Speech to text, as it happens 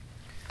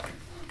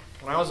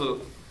When I was a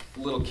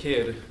little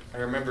kid, I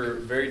remember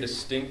very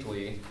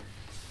distinctly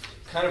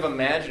kind of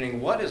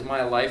imagining what is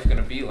my life going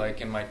to be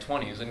like in my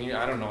 20s. And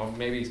I don't know,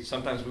 maybe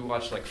sometimes we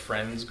watched like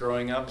Friends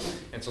growing up,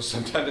 and so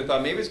sometimes I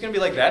thought maybe it's going to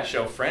be like that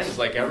show, Friends,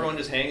 like everyone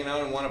just hanging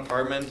out in one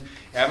apartment,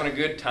 having a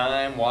good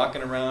time,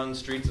 walking around the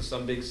streets of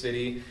some big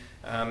city,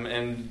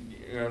 and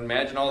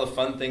imagine all the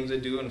fun things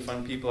I'd do and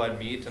fun people I'd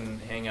meet and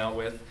hang out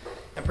with.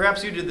 And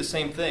perhaps you did the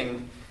same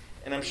thing,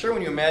 and I'm sure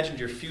when you imagined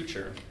your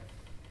future,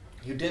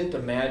 you didn't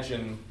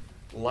imagine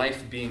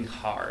life being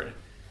hard.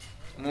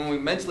 And when we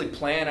mentally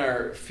plan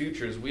our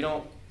futures, we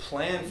don't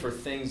plan for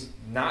things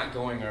not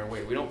going our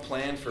way. We don't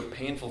plan for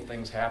painful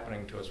things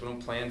happening to us. We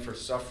don't plan for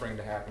suffering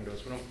to happen to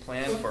us. We don't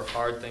plan for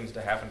hard things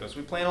to happen to us.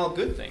 We plan all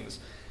good things.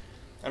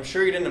 I'm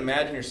sure you didn't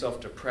imagine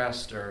yourself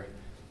depressed or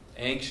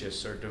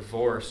anxious or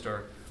divorced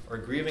or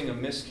grieving a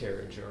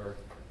miscarriage or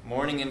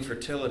mourning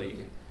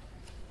infertility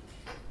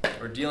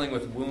or dealing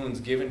with wounds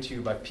given to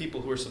you by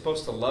people who are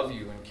supposed to love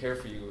you and care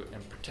for you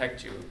and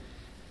protect you.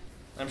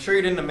 I'm sure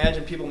you didn't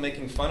imagine people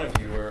making fun of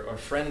you or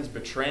friends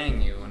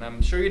betraying you. And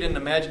I'm sure you didn't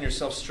imagine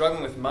yourself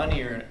struggling with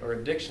money or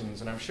addictions.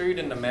 And I'm sure you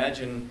didn't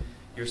imagine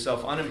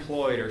yourself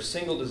unemployed or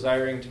single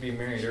desiring to be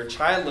married or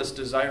childless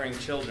desiring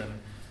children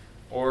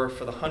or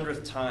for the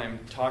 100th time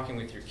talking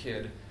with your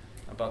kid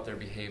about their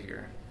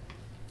behavior.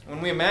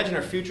 When we imagine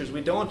our futures,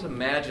 we don't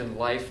imagine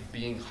life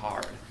being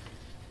hard.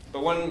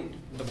 But when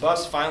the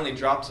bus finally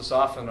drops us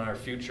off in our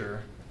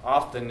future,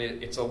 often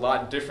it's a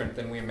lot different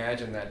than we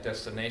imagine that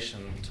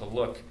destination to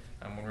look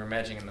when we're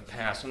imagining in the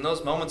past. In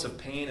those moments of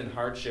pain and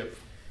hardship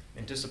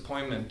and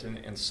disappointment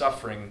and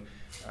suffering,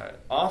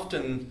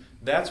 often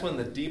that's when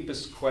the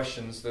deepest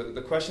questions,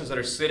 the questions that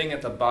are sitting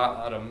at the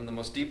bottom, the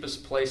most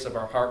deepest place of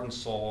our heart and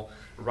soul,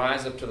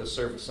 rise up to the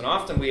surface. And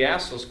often we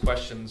ask those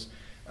questions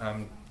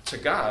to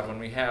God when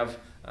we have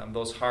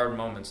those hard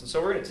moments. And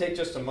so we're going to take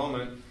just a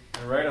moment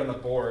and write on the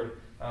board,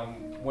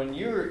 when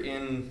you're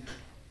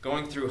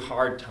going through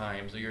hard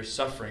times or you're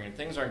suffering and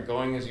things aren't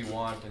going as you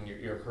want and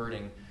you're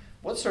hurting,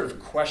 what sort of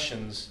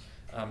questions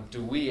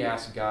do we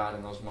ask God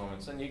in those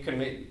moments? And you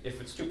can, if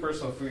it's too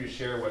personal for you to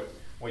share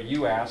what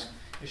you ask,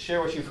 just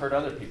share what you've heard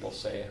other people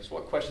say. So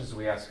what questions do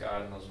we ask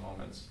God in those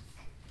moments?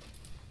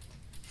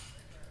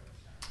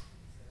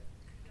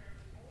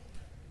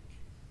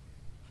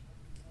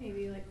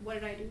 Maybe like, what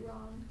did I do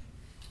wrong?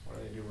 What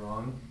did I do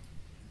wrong?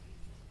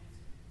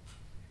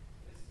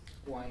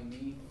 Why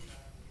me?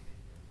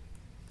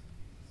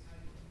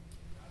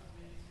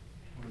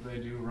 What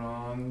did I do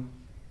wrong?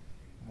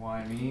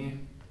 Why me?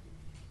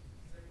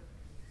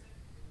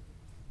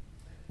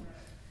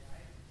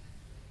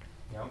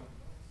 Yep.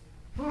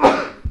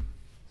 What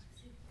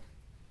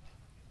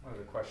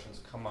other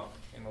questions come up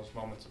in those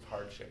moments of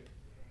hardship?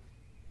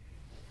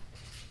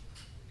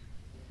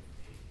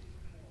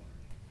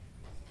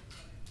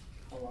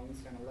 How long is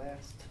it going to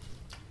last?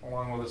 How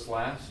long will this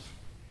last?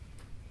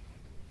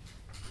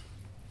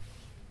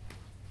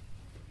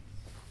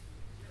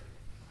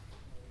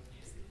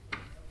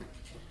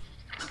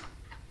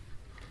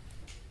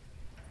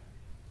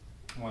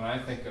 One I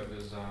think of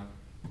is,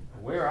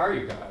 where are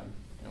you, God?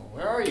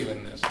 Where are you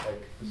in this?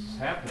 Like, this is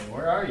happening.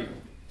 Where are you?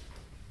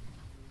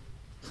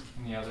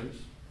 Any others?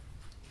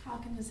 How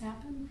can this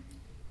happen?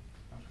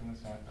 How can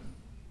this happen?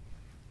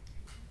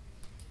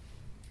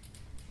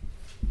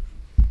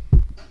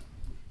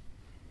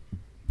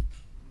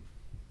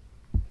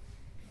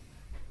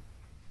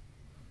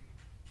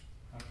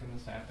 How can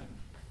this happen?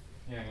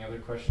 Yeah, any other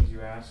questions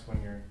you ask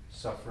when you're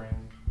suffering,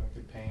 going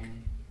through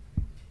pain?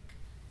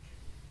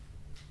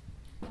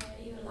 Why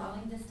are you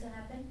allowing this to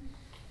happen?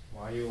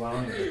 Why are you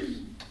allowing this?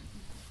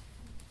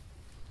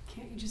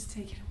 Can't you just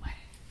take it away?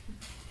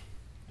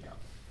 Yeah.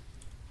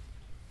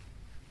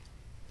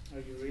 Are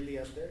you really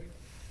up there?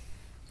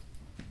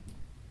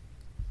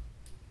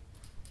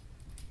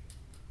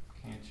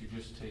 Can't you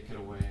just take it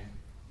away?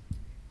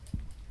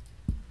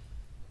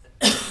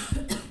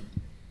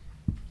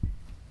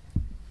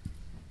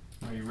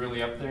 Are you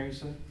really up there, you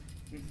said?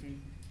 Mm-hmm.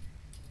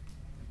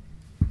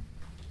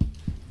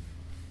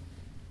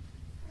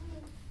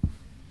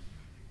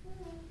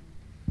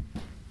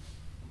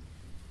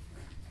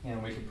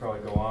 And we could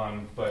probably go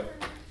on, but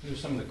these are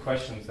some of the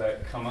questions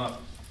that come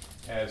up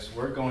as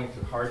we're going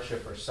through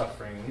hardship or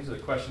suffering. And these are the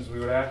questions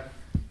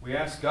we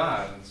ask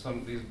God. And some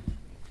of these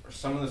are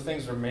some of the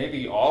things we're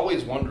maybe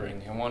always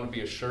wondering and want to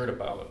be assured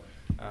about.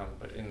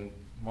 But in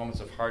moments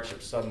of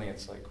hardship, suddenly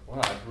it's like,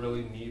 wow, I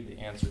really need the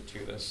answer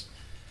to this.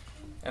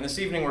 And this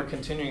evening we're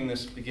continuing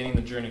this Beginning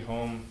the Journey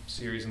Home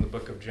series in the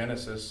book of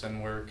Genesis,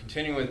 and we're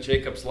continuing with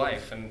Jacob's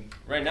life. And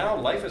right now,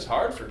 life is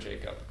hard for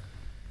Jacob.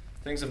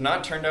 Things have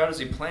not turned out as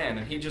he planned,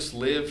 and he just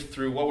lived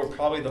through what were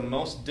probably the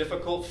most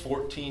difficult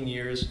 14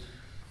 years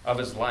of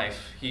his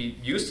life. He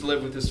used to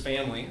live with his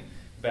family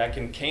back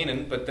in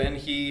Canaan, but then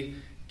he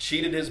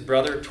cheated his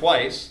brother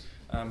twice.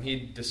 He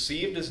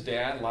deceived his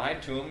dad,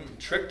 lied to him,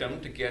 tricked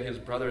him to get his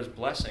brother's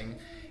blessing,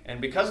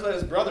 and because of that,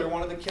 his brother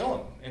wanted to kill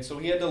him. And so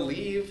he had to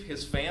leave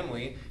his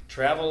family,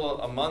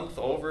 travel a month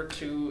over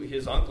to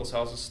his uncle's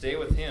house to stay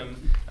with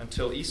him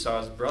until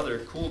Esau's brother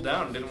cooled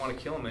down and didn't want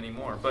to kill him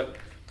anymore. But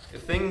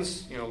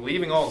things,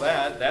 leaving all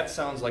that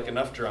sounds like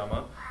enough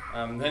drama.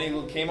 Then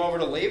he came over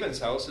to Laban's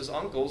house, his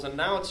uncle's, and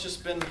now it's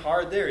just been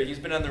hard there. He's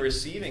been on the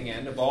receiving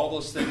end of all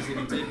those things that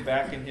he did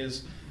back in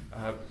his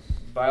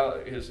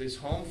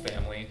home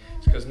family,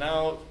 because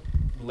now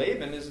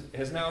Laban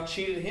has now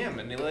cheated him,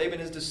 and Laban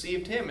has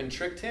deceived him and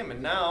tricked him,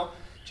 and now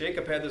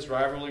Jacob had this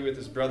rivalry with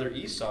his brother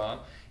Esau,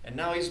 and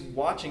now he's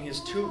watching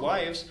his two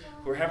wives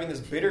who are having this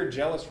bitter,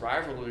 jealous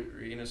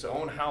rivalry in his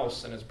own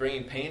house, and it's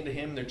bringing pain to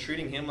him. They're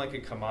treating him like a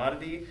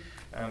commodity,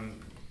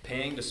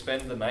 paying to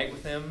spend the night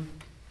with him,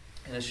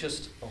 and it's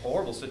just a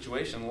horrible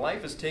situation.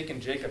 Life has taken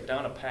Jacob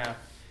down a path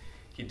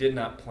he did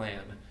not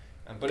plan.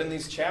 But in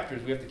these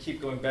chapters, we have to keep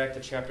going back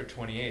to chapter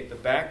 28. The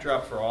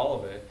backdrop for all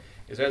of it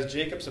is as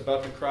Jacob's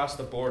about to cross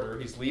the border,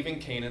 he's leaving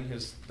Canaan,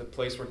 the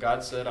place where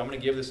God said, I'm going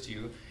to give this to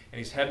you, and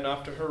he's heading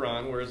off to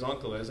Haran, where his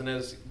uncle is. And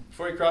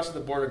before he crosses the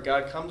border,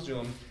 God comes to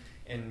him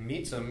and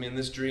meets him in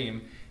this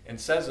dream and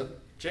says,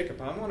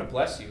 Jacob, I'm going to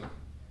bless you,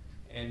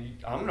 and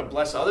I'm going to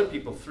bless other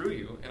people through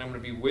you, and I'm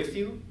going to be with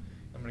you,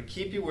 I'm going to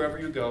keep you wherever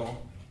you go,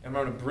 and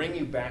I'm going to bring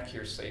you back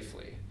here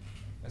safely.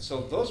 And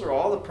so those are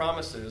all the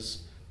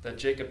promises that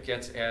Jacob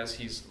gets as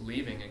he's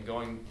leaving and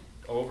going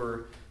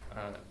over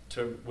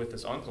with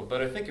his uncle.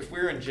 But I think if we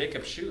were in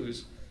Jacob's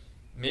shoes,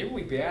 maybe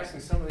we'd be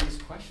asking some of these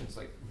questions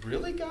like,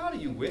 really, God, are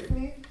you with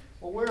me?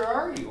 Well, where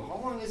are you? How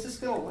long is this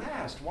going to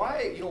last?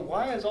 Why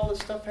is all this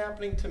stuff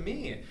happening to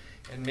me?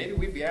 And maybe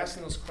we'd be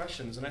asking those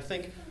questions. And I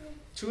think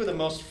two of the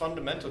most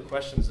fundamental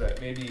questions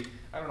that maybe,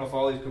 I don't know if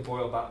all these could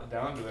boil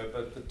down to it,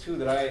 but the two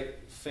that I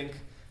think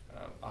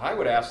I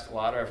would ask a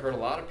lot, or I've heard a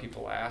lot of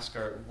people ask,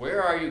 are,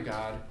 where are you,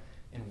 God?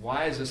 And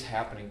why is this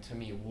happening to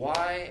me?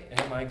 Why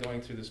am I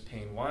going through this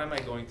pain? Why am I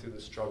going through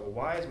this struggle?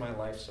 Why is my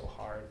life so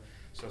hard?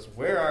 So it's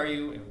where are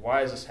you and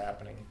why is this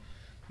happening?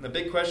 And the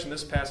big question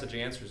this passage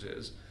answers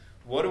is,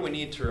 what do we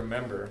need to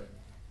remember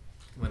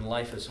when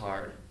life is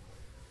hard?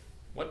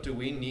 What do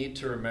we need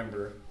to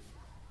remember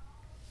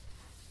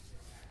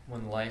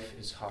when life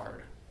is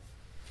hard?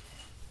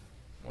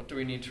 What do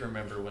we need to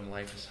remember when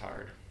life is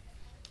hard?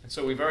 And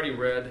so we've already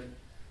read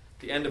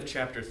the end of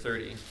chapter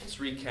 30. Let's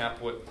recap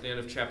what the end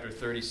of chapter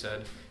 30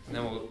 said, and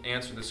then we'll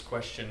answer this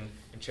question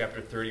in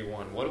chapter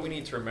 31. What do we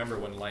need to remember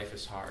when life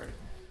is hard?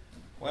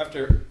 Well,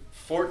 after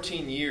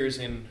 14 years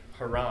in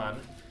Haran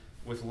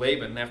with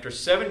Laban, after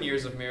 7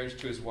 years of marriage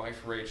to his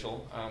wife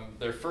Rachel,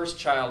 their first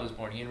child is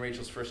born. He and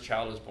Rachel's first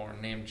child is born,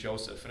 named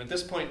Joseph. And at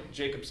this point,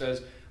 Jacob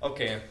says,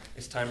 okay,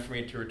 it's time for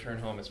me to return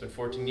home. It's been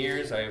 14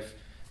 years. I have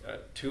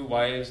 2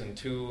 wives and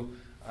 2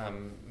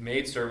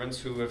 maidservants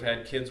who have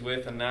had kids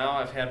with, and now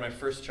I've had my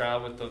first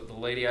child with the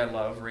lady I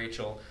love,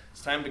 Rachel.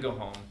 It's time to go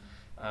home.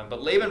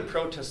 But Laban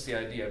protests the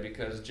idea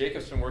because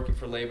Jacob's been working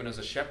for Laban as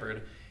a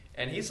shepherd,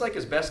 and he's like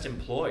his best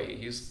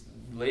employee.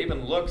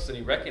 Laban looks and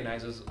he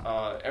recognizes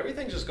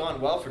everything's just gone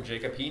well for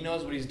Jacob. He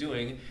knows what he's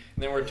doing. And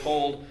then we're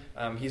told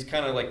he's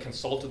kind of like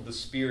consulted the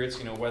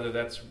spirits, whether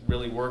that's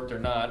really worked or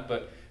not.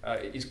 But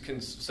he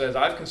says,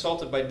 I've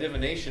consulted by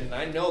divination, and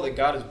I know that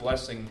God is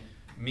blessing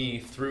me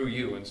through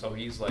you. And so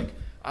he's like,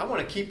 I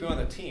want to keep you on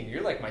the team.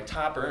 You're like my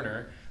top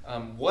earner.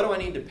 What do I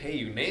need to pay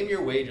you? Name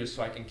your wages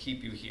so I can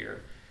keep you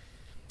here.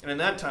 And in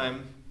that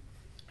time,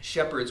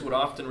 shepherds would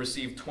often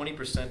receive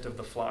 20% of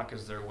the flock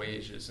as their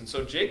wages. And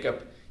so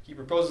Jacob, he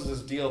proposes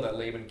this deal that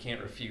Laban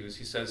can't refuse.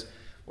 He says,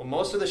 well,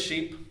 most of the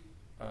sheep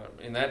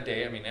in that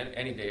day,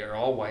 any day, are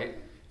all white,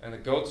 and the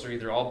goats are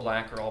either all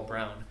black or all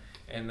brown.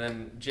 And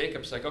then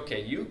Jacob's like,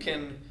 okay, you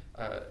can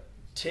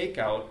take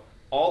out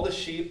all the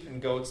sheep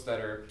and goats that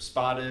are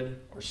spotted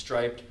or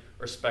striped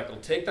or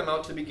speckled. Take them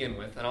out to begin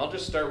with, and I'll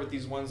just start with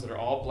these ones that are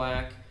all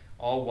black,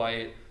 all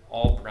white,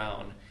 all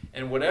brown.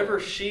 And whatever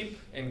sheep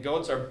and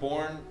goats are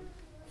born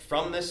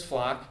from this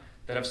flock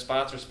that have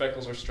spots or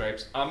speckles or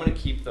stripes, I'm going to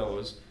keep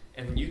those,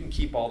 and you can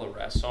keep all the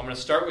rest. So I'm going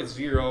to start with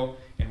 0,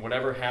 and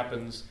whatever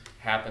happens,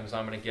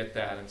 I'm going to get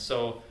that. And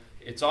so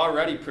it's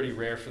already pretty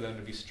rare for them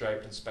to be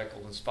striped and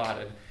speckled and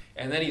spotted.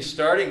 And then he's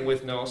starting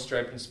with no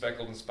striped and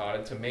speckled and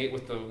spotted to mate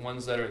with the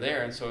ones that are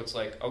there. And so it's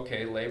like,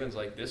 okay, Laban's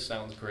like, this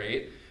sounds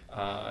great.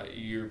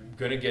 You're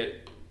going to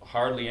get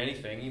hardly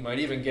anything. You might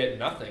even get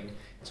nothing.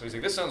 And so he's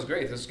like, this sounds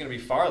great. This is going to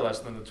be far less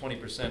than the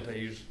 20%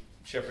 that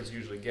shepherds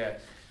usually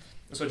get.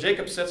 And so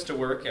Jacob sets to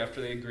work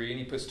after they agree, and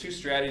he puts 2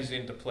 strategies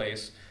into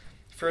place.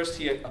 First,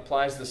 he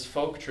applies this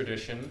folk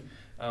tradition,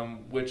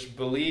 which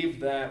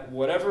believed that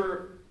what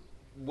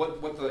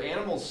the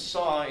animals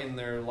saw in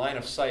their line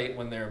of sight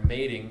when they're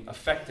mating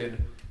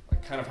affected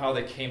kind of how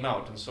they came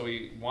out. And so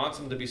he wants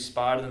them to be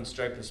spotted and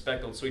striped and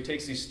speckled. So he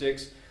takes these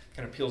sticks,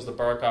 kind of peels the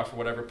bark off or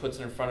whatever, puts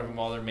it in front of them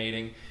while they're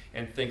mating,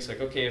 and thinks like,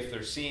 okay, if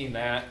they're seeing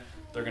that,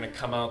 they're going to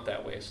come out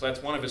that way. So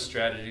that's one of his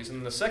strategies.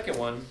 And the second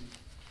one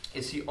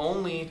is he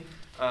only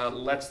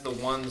lets the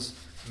ones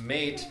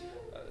mate,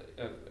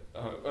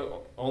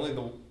 only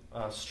the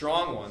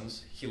strong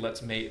ones he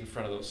lets mate in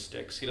front of those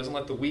sticks. He doesn't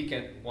let the weak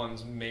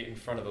ones mate in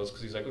front of those,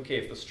 because he's like, okay,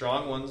 if the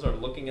strong ones are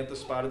looking at the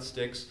spotted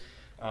sticks,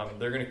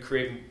 they're going to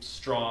create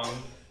strong,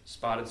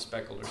 spotted,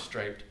 speckled, or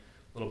striped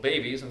little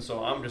babies, and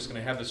so I'm just going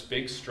to have this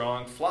big,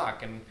 strong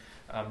flock. And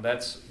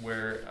That's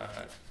where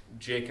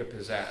Jacob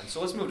is at. And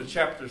so let's move to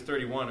chapter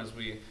 31 as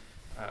we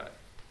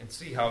and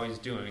see how he's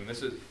doing.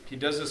 He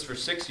does this for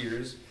 6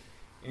 years,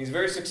 and he's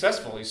very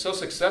successful. He's so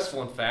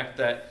successful, in fact,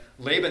 that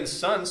Laban's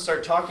sons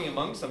start talking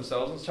amongst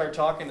themselves and start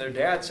talking to their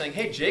dad, saying,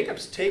 hey,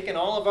 Jacob's taken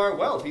all of our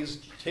wealth. He's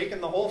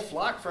taken the whole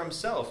flock for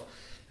himself.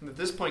 And at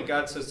this point,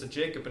 God says to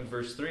Jacob in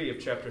verse 3 of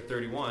chapter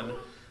 31,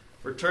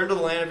 return to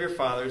the land of your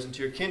fathers and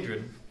to your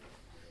kindred,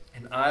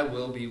 and I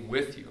will be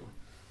with you.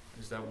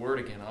 There's that word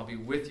again, I'll be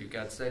with you.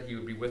 God said he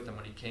would be with them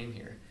when he came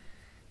here.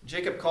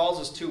 Jacob calls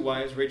his 2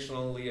 wives,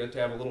 Rachel and Leah, to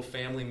have a little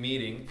family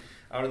meeting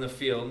out in the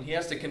field, and he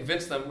has to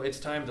convince them it's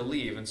time to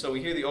leave. And so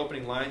we hear the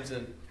opening lines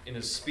in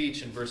his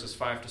speech in verses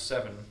 5 to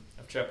 7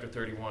 of chapter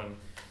 31.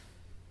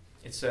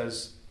 It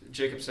says,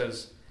 Jacob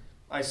says,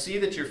 I see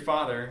that your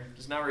father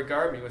does not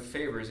regard me with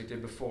favor as he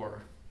did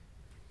before,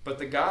 but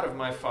the God of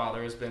my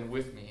father has been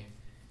with me.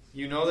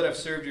 You know that I've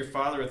served your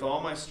father with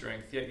all my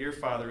strength, yet your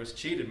father has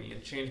cheated me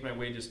and changed my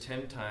wages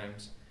 10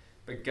 times,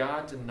 but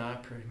God did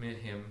not permit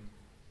him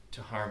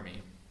to harm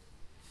me.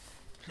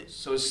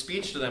 So his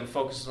speech to them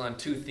focuses on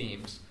 2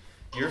 themes.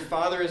 Your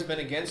father has been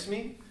against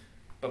me,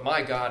 but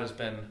my God has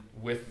been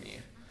with me.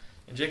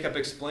 And Jacob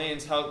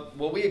explains how,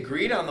 well, we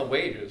agreed on the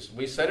wages.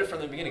 We said it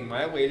from the beginning.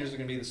 My wages are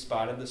going to be the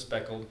spotted, the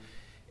speckled,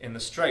 and the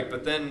striped.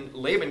 But then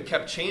Laban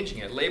kept changing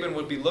it. Laban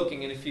would be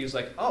looking, and if he was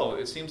like, oh,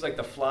 it seems like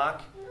the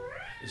flock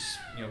is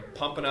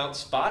pumping out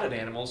spotted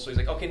animals. So he's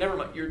like, okay, never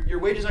mind. Your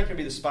wages aren't going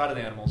to be the spotted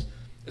animals.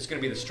 It's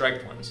going to be the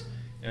striped ones.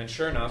 And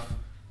sure enough,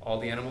 all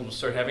the animals will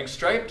start having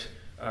striped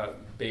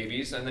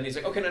babies, and then he's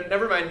like, okay, no,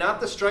 never mind,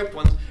 not the striped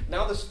ones,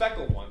 now the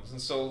speckled ones.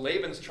 And so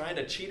Laban's trying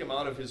to cheat him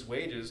out of his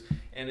wages,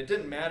 and it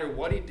didn't matter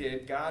what he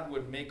did, God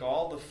would make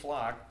all the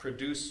flock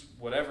produce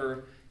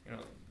whatever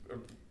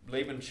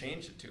Laban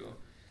changed it to.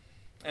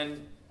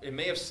 And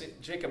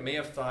Jacob may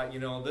have thought,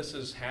 this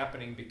is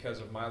happening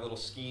because of my little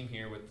scheme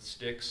here with the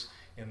sticks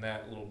and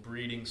that little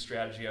breeding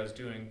strategy I was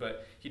doing.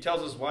 But he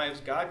tells his wives,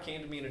 God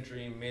came to me in a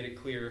dream, made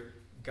it clear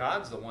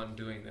God's the one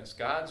doing this.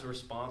 God's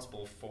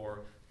responsible for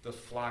the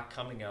flock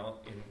coming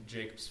out in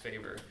Jacob's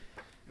favor.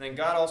 And then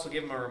God also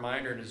gave him a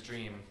reminder in his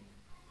dream.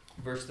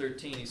 Verse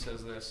 13, he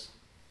says this,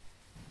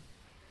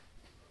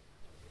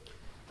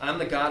 I'm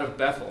the God of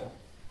Bethel,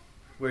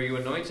 where you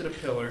anointed a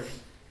pillar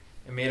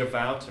and made a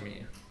vow to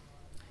me.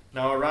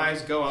 Now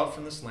arise, go out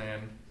from this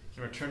land,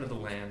 and return to the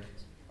land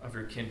of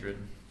your kindred.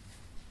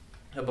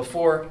 Now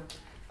before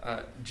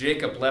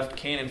Jacob left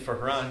Canaan for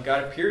Haran,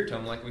 God appeared to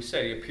him, like we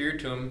said. He appeared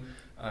to him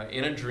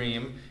in a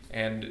dream,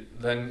 and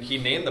then he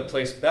named the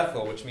place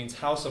Bethel, which means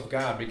house of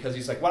God, because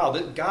he's like, wow,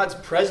 God's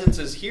presence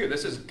is here.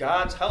 This is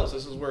God's house.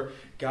 This is where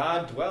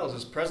God dwells.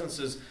 His presence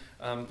is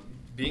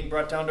being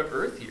brought down to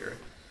earth here.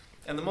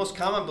 And the most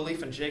common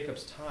belief in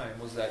Jacob's time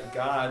was that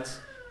God's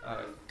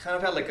kind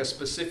of had like a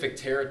specific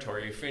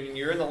territory. If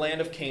you're in the land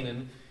of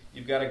Canaan,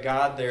 you've got a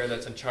God there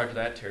that's in charge of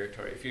that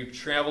territory. If you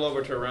travel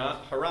over to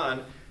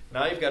Haran,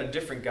 now you've got a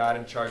different God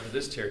in charge of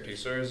this territory.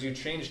 So as you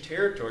change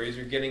territories,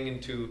 you're getting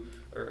into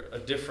a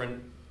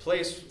different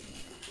place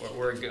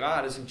where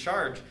God is in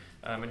charge,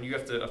 and you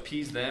have to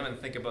appease them and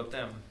think about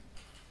them.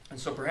 And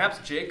so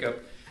perhaps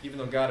Jacob, even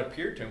though God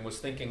appeared to him, was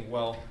thinking,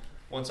 well,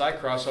 once I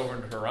cross over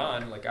into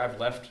Haran, like I've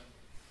left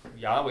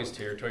Yahweh's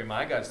territory,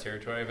 my God's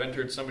territory, I've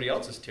entered somebody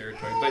else's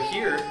territory. But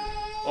here,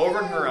 over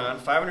in Haran,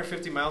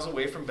 550 miles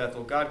away from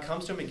Bethel, God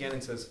comes to him again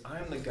and says, I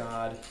am the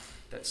God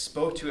that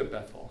spoke to you at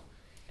Bethel.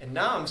 And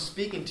now I'm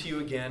speaking to you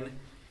again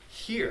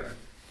here.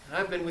 And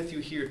I've been with you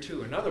here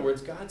too. In other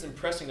words, God's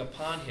impressing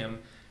upon him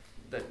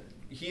that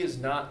he is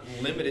not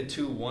limited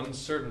to one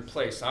certain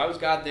place. I was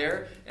God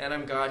there, and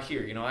I'm God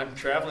here. I'm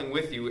traveling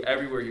with you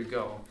everywhere you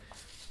go.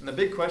 And the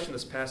big question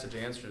this passage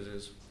answers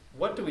is,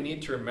 what do we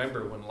need to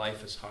remember when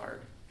life is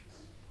hard?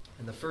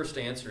 And the first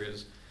answer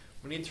is,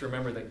 we need to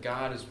remember that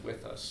God is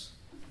with us.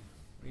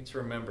 We need to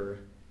remember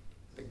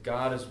that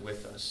God is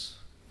with us.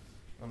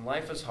 When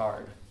life is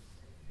hard,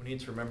 we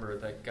need to remember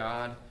that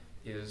God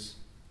is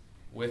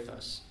with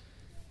us.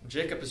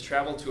 Jacob has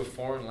traveled to a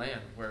foreign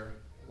land where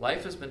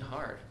life has been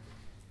hard.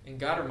 And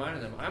God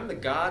reminded them, I'm the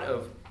God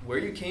of where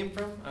you came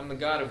from. I'm the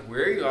God of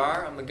where you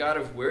are. I'm the God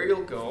of where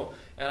you'll go.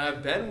 And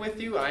I've been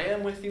with you. I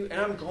am with you. And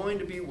I'm going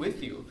to be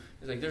with you.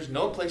 It's like there's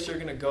no place you're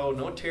going to go,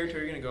 no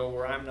territory you're going to go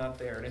where I'm not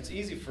there. And it's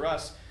easy for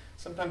us.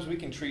 Sometimes we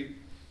can treat,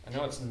 I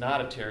know it's not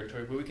a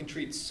territory, but we can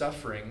treat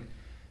suffering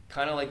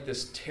kind of like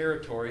this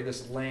territory,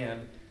 this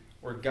land,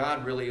 where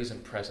God really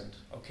isn't present.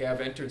 Okay,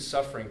 I've entered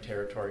suffering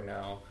territory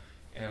now.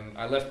 And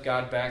I left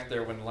God back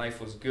there when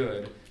life was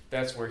good.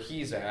 That's where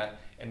he's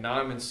at. And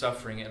now I'm in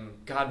suffering, and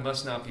God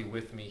must not be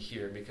with me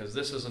here because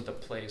this isn't a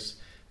place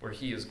where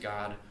he is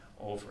God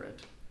over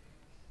it.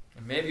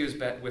 And maybe he was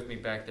with me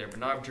back there, but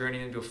now I'm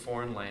journeying into a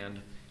foreign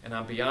land, and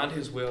I'm beyond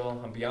his will,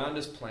 I'm beyond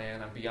his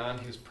plan, I'm beyond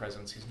his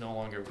presence. He's no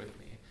longer with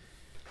me.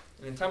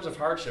 And in times of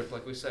hardship,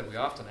 like we said, we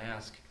often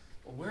ask,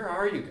 well, where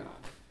are you, God?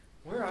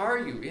 Where are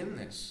you in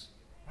this?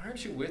 Why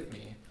aren't you with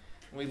me?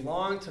 And we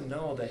long to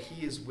know that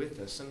he is with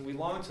us, and we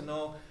long to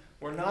know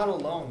we're not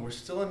alone. We're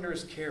still under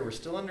his care. We're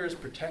still under his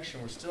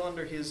protection. We're still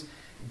under his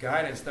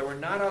guidance, that we're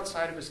not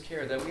outside of his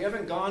care, that we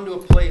haven't gone to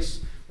a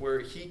place where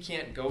he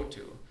can't go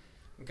to.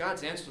 And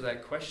God's answer to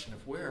that question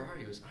of where are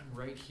you is, I'm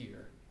right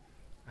here.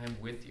 I'm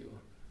with you.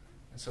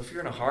 And so if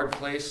you're in a hard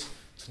place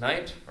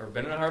tonight, or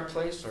been in a hard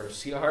place, or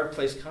see a hard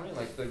place coming,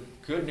 like, the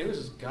good news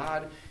is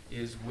God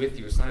is with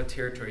you. It's not a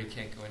territory you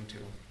can't go into.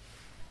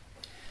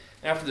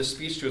 After the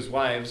speech to his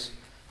wives,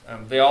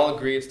 they all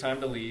agree it's time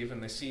to leave,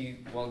 and they see,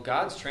 well,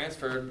 God's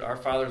transferred our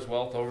father's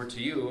wealth over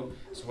to you,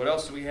 so what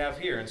else do we have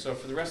here? And so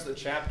for the rest of the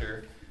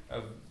chapter,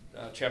 of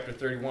chapter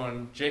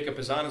 31, Jacob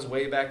is on his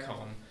way back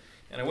home.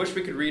 And I wish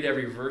we could read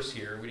every verse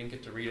here. We didn't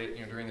get to read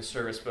it during the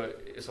service, but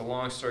it's a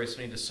long story, so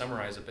we need to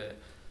summarize a bit.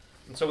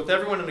 And so with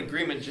everyone in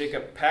agreement,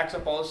 Jacob packs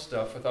up all his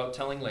stuff without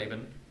telling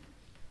Laban.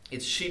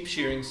 It's sheep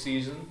shearing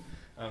season,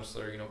 so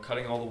they're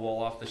cutting all the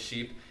wool off the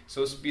sheep.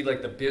 So this would be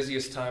like the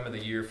busiest time of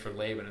the year for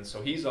Laban. And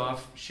so he's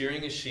off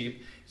shearing his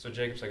sheep. So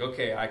Jacob's like,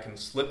 okay, I can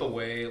slip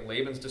away.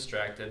 Laban's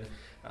distracted.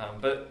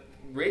 But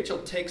Rachel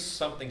takes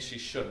something she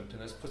shouldn't,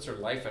 and this puts her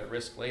life at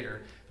risk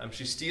later.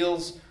 She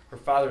steals her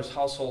father's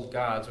household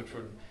gods, which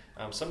would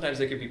sometimes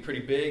they could be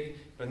pretty big,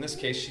 but in this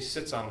case she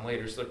sits on them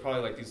later. So they're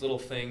probably like these little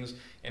things,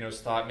 and it was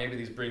thought maybe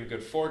these bring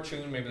good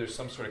fortune, maybe there's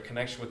some sort of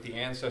connection with the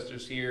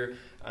ancestors here.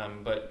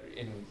 But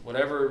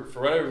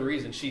for whatever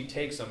reason, she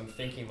takes them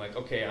thinking like,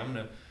 okay, I'm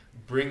going to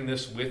bring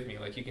this with me.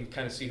 Like, you can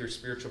kind of see her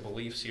spiritual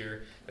beliefs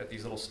here, that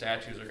these little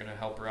statues are going to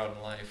help her out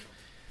in life.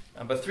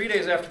 But 3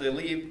 days after they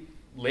leave,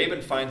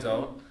 Laban finds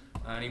out,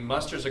 and he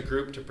musters a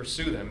group to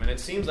pursue them. And it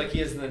seems like he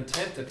has an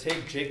intent to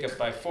take Jacob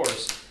by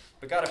force.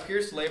 But God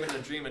appears to Laban in a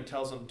dream and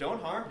tells him,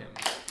 don't harm him.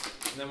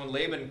 And then when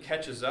Laban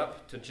catches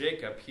up to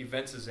Jacob, he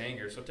vents his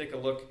anger. So take a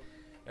look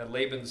at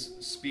Laban's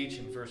speech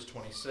in verse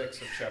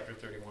 26 of chapter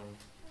 31.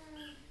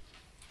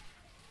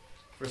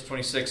 Verse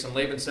 26, and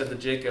Laban said to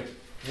Jacob,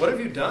 what have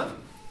you done,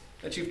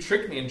 that you've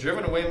tricked me and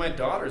driven away my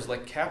daughters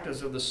like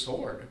captives of the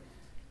sword?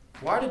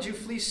 Why did you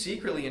flee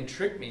secretly and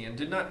trick me, and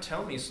did not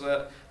tell me, so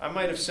that I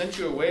might have sent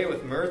you away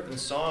with mirth and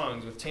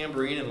songs, with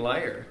tambourine and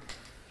lyre?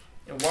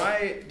 And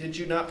why did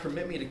you not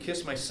permit me to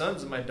kiss my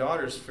sons and my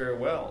daughters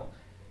farewell?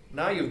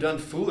 Now you have done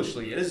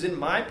foolishly. It is in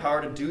my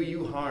power to do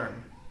you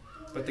harm.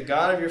 But the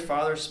God of your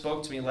father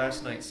spoke to me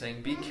last night,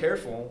 saying, be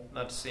careful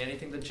not to say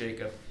anything to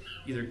Jacob,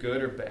 either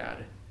good or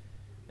bad.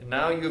 And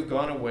now you have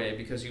gone away,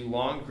 because you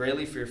longed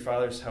greatly for your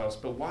father's house.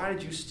 But why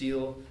did you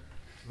steal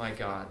my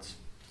gods?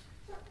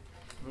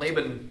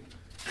 Laban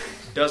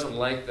doesn't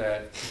like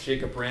that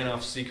Jacob ran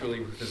off secretly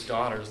with his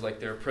daughters like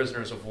they're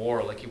prisoners of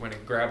war, like he went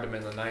and grabbed them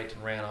in the night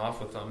and ran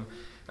off with them.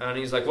 And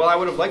he's like, well, I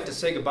would have liked to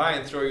say goodbye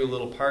and throw you a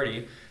little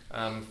party.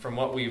 From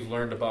what we've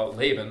learned about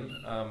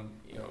Laban,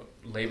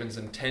 Laban's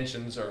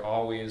intentions are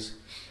always,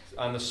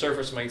 on the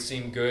surface, might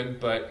seem good,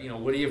 but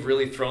would he have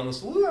really thrown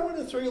this, ooh, I want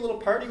to throw you a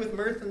little party with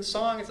mirth and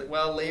song? It's like,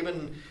 well,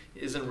 Laban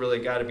isn't really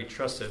a guy to be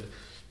trusted.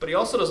 But he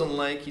also doesn't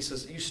like, he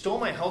says, you stole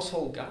my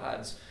household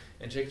gods.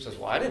 And Jacob says,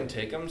 well, I didn't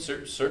take them.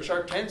 Search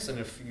our tents, and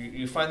if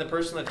you find the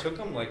person that took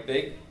them,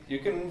 you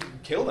can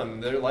kill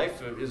them. Their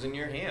life is in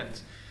your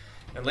hands.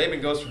 And Laban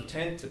goes from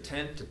tent to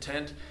tent to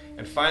tent,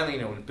 and finally,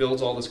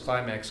 builds all this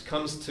climax,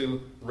 comes to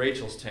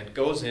Rachel's tent,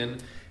 goes in,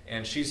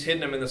 and she's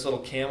hidden him in this little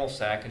camel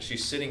sack, and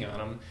she's sitting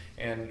on him.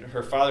 And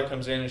her father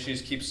comes in, and she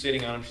just keeps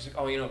sitting on him. She's like,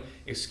 oh,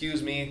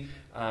 excuse me,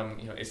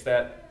 it's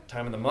that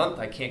time of the month.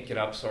 I can't get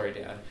up. Sorry,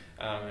 Dad.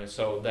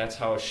 So that's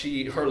how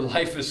her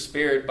life is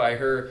spared by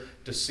her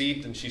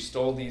deceit, and she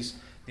stole these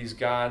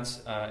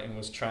gods and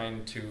was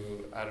trying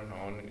to, I don't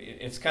know, and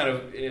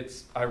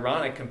it's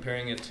ironic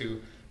comparing it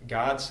to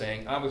God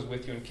saying, I was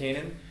with you in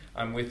Canaan,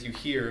 I'm with you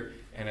here,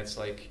 and it's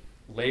like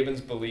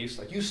Laban's beliefs,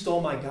 like, you stole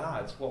my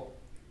gods. Well,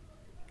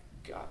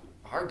 God,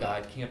 our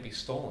God can't be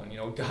stolen.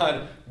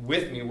 God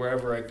with me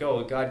wherever I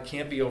go. God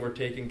can't be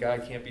overtaken,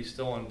 God can't be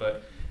stolen,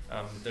 but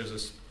there's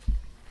this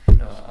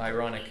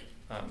ironic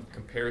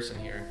comparison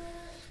here.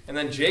 And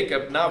then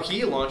Jacob, now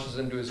he launches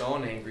into his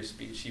own angry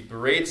speech. He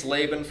berates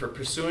Laban for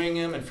pursuing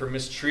him and for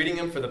mistreating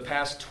him for the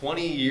past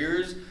 20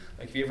 years.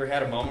 Like, have you ever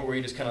had a moment where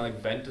you just kind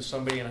of vent to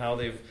somebody and how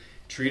they've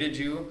treated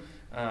you?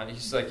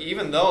 He's like,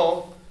 even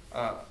though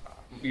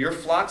your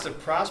flocks have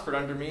prospered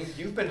under me,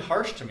 you've been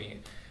harsh to me.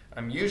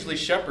 Usually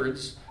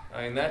shepherds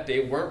in that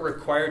day weren't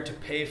required to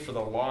pay for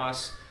the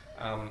loss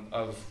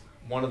of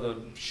one of the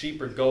sheep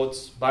or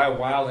goats by a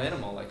wild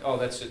animal. Like, oh,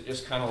 that's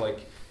just kind of like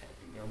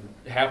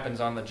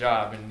happens on the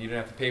job, and you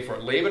didn't have to pay for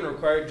it. Laban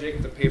required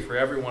Jacob to pay for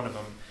every one of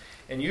them.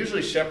 And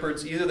usually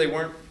shepherds, either they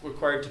weren't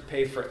required to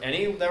pay for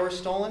any that were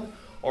stolen,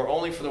 or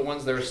only for the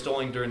ones that were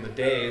stolen during the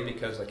day,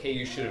 because like, hey,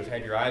 you should have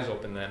had your eyes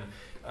open then.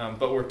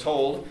 But we're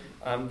told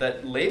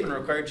that Laban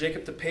required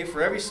Jacob to pay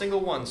for every single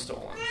one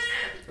stolen.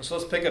 So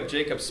let's pick up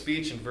Jacob's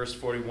speech in verse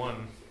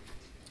 41.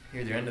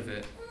 Hear the end of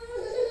it.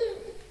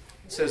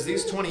 It says,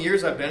 these 20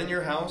 years I've been in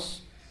your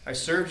house. I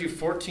served you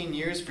 14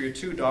 years for your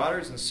 2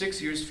 daughters and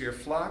 6 years for your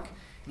flock,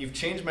 and you've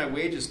changed my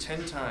wages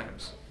 10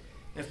 times.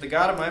 And if the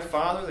God of my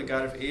father, the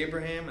God of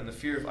Abraham, and the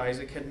fear of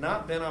Isaac had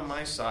not been on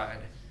my side,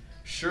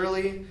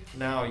 surely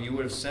now you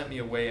would have sent me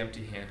away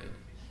empty-handed.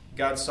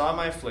 God saw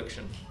my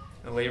affliction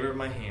and the labor of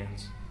my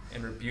hands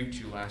and rebuked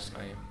you last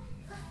night.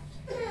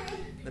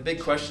 The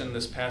big question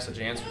this passage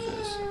answers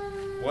is,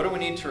 what do we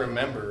need to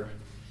remember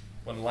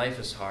when life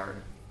is hard?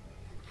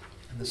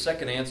 And the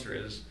second answer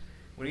is,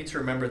 we need to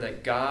remember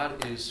that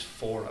God is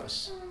for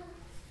us.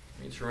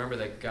 We need to remember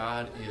that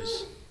God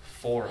is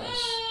for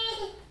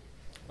us.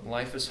 When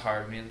life is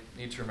hard, we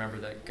need to remember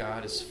that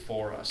God is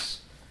for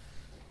us.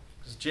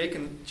 Because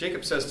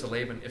Jacob says to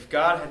Laban, if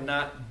God had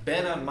not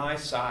been on my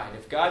side,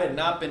 if God had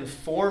not been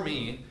for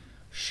me,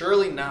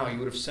 surely now you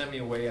would have sent me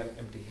away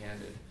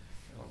empty-handed.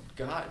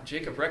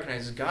 Jacob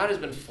recognizes God has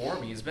been for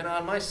me. He's been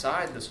on my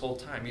side this whole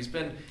time.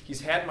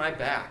 He's had my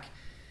back.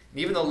 And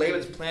even though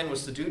Laban's plan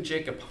was to do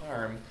Jacob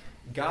harm,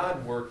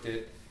 God worked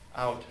it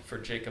out for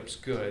Jacob's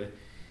good.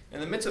 In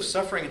the midst of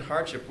suffering and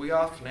hardship, we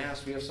often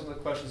ask, we have some of the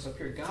questions up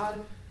here,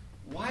 God,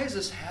 why is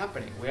this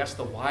happening? We ask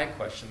the why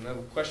question. The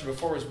question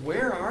before was,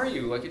 where are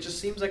you? Like, it just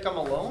seems like I'm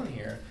alone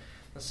here.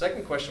 The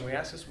second question we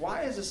ask is,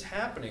 why is this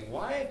happening?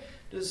 Why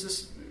does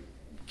this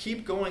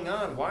keep going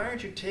on? Why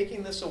aren't you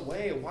taking this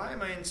away? Why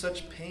am I in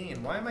such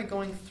pain? Why am I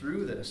going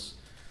through this?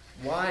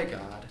 Why,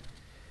 God?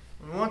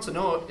 We want to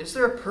know, is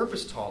there a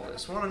purpose to all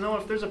this? We want to know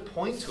if there's a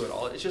point to it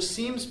all. It just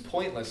seems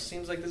pointless. It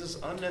seems like this is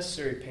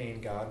unnecessary pain,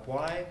 God.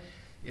 Why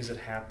is it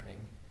happening?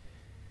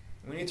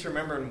 We need to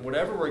remember in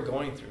whatever we're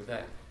going through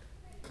that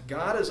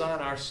God is on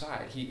our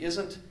side. He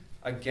isn't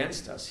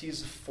against us.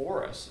 He's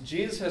for us.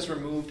 Jesus has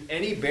removed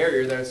any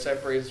barrier that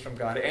separates us from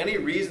God, any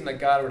reason that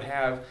God would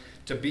have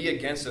to be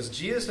against us.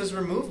 Jesus has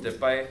removed it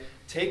by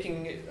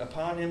taking it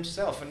upon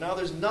himself. And now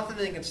there's nothing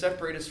that can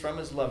separate us from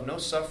his love. No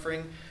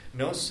suffering,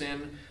 no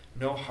sin,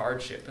 no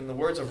hardship. And the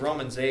words of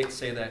Romans 8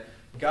 say that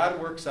God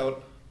works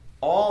out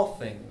all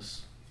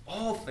things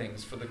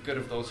for the good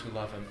of those who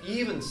love him,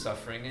 even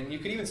suffering. And you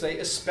could even say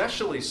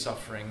especially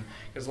suffering,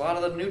 because a lot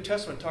of the New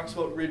Testament talks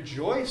about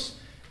rejoice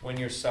when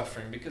you're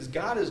suffering, because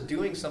God is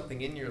doing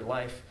something in your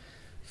life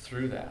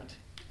through that.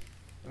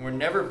 And we're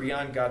never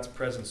beyond God's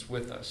presence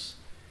with us.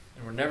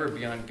 And we're never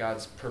beyond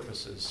God's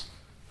purposes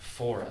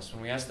for us.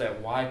 When we ask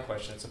that why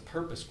question, it's a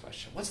purpose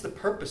question. What's the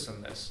purpose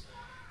in this?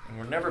 And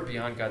we're never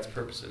beyond God's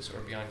purposes or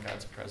beyond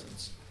God's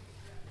presence.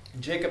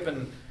 Jacob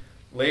and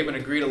Laban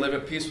agree to live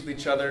at peace with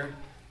each other,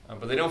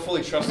 but they don't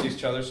fully trust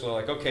each other, so they're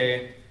like,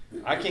 okay,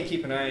 I can't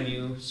keep an eye on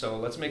you, so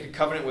let's make a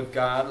covenant with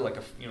God, like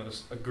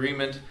this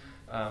agreement,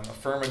 a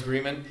firm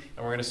agreement,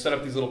 and we're going to set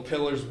up these little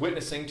pillars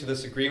witnessing to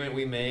this agreement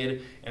we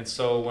made. And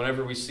so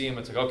whenever we see him,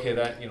 it's like, okay,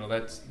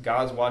 that's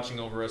God's watching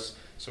over us,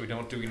 so we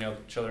don't do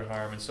each other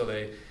harm. And so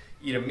they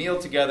eat a meal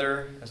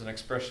together as an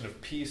expression of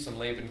peace, and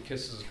Laban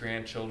kisses his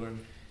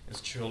grandchildren,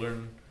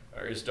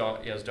 his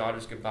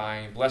daughters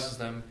goodbye, he blesses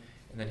them,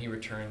 and then he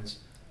returns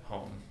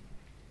home.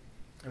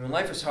 And when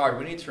life is hard,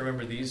 we need to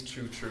remember these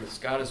two truths.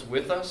 God is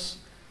with us,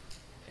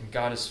 and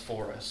God is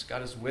for us.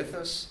 God is with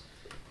us,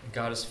 and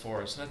God is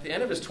for us. And at the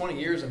end of his 20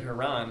 years in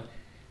Haran,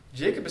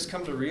 Jacob has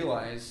come to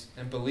realize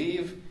and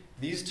believe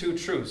these two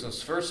truths. The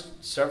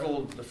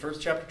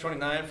first chapter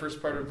 29,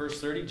 first part of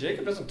verse 30,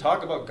 Jacob doesn't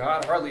talk about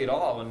God hardly at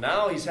all. And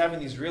now he's having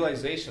these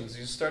realizations.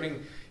 He's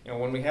starting,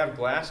 when we have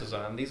glasses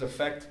on, these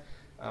affect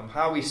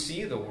how we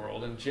see the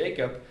world. And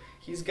Jacob,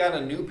 he's got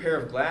a new pair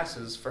of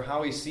glasses for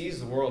how he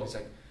sees the world. He's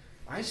like,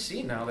 I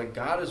see now that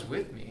God is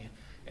with me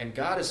and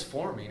God is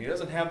for me. And he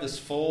doesn't have this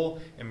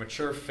full and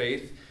mature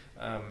faith,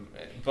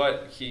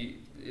 but he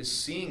is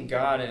seeing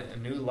God in a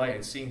new light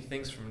and seeing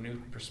things from a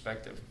new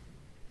perspective.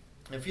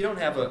 If you don't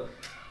have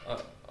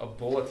a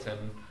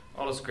bulletin,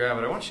 I'll just grab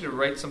it. I want you to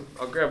write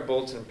I'll grab a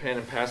bulletin and pen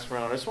and pass it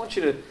around. I just want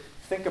you to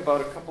think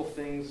about a couple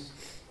things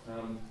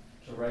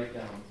to write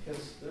down.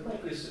 Because there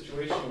might be a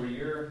situation where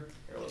here,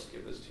 let's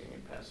give this to you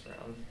and pass it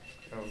around.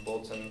 You have a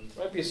bulletin.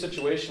 There might be a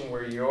situation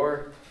where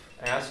you're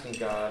asking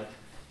God,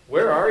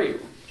 where are you?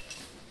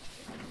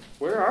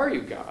 Where are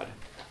you, God?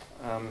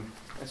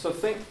 And so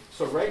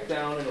write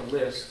down in a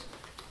list,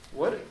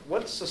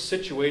 what's a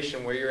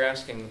situation where you're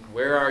asking,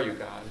 where are you,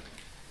 God?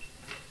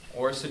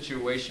 Or a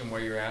situation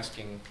where you're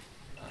asking,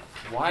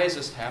 why is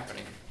this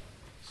happening?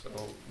 So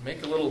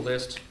make a little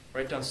list,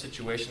 write down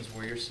situations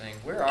where you're saying,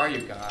 where are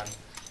you, God?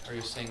 Or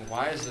you're saying,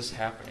 why is this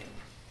happening,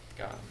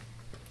 God?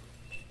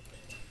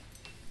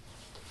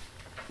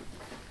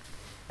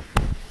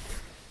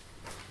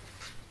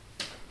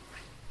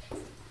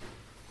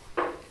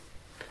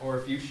 Or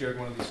if you shared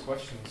one of these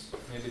questions,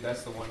 maybe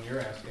that's the one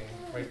you're asking.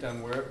 Write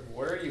down where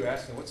are you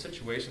asking, what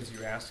situations are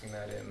you asking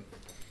that in?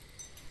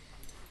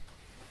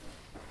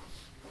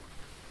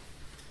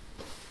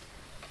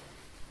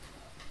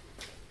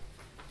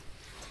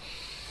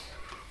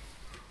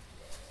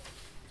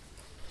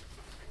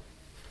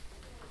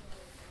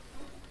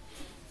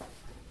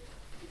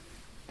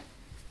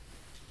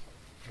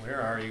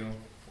 Where are you?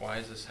 Why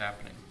is this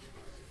happening?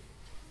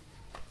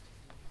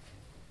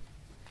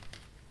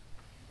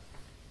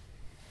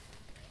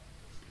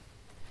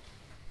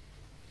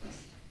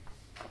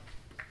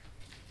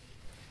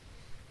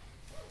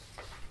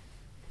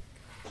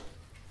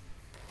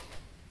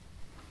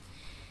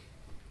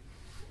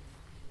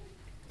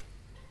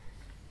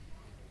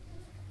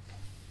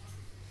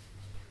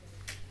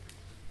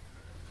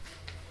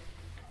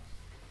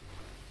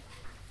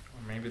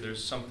 Maybe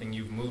there's something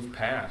you've moved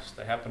past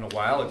that happened a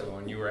while ago,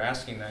 and you were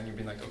asking that, and you've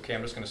been like, okay,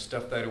 I'm just going to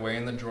stuff that away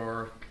in the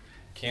drawer.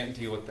 Can't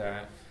deal with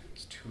that.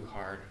 It's too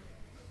hard.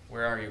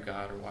 Where are you,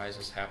 God, or why is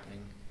this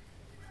happening?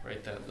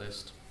 Write that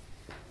list.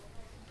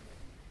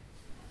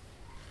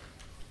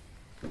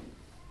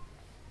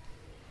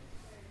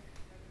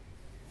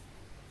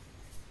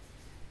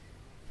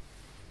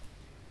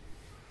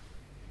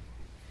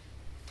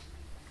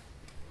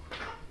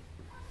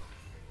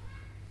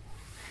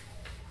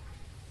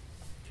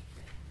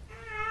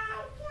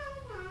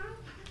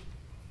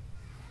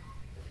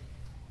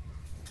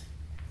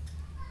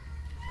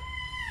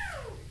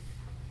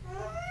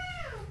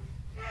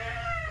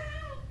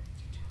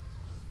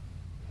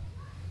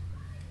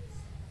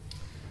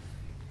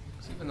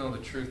 Even though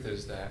the truth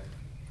is that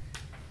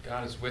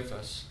God is with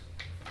us,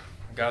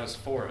 God is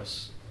for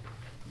us,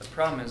 the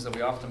problem is that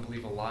we often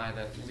believe a lie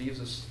that leads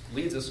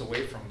us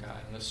away from God.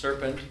 And the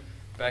serpent,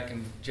 back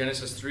in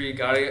Genesis 3,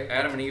 got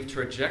Adam and Eve to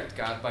reject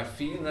God by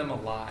feeding them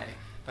a lie,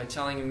 by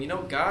telling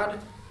them, God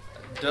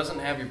doesn't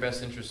have your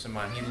best interests in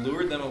mind. He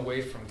lured them away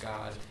from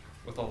God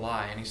with a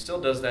lie, and he still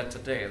does that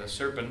today. The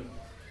serpent,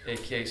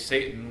 a.k.a.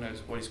 Satan,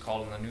 is what he's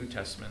called in the New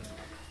Testament,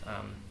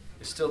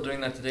 is still doing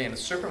that today. And the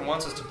serpent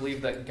wants us to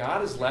believe that God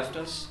has left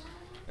us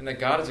and that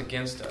God is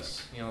against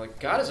us. Like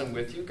God isn't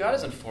with you, God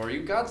isn't for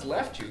you, God's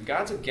left you,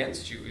 God's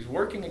against you, he's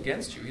working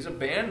against you, he's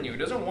abandoned you, he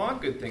doesn't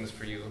want good things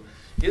for you.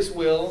 His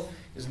will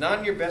is not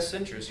in your best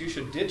interest. You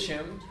should ditch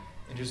him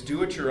and just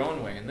do it your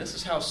own way. And this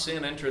is how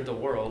sin entered the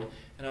world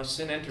and how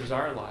sin enters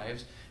our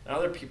lives and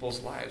other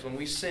people's lives. When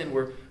we sin,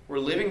 we're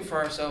living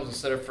for ourselves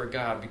instead of for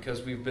God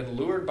because we've been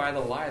lured by the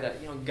lie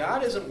that,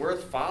 God isn't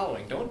worth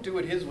following. Don't do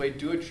it his way,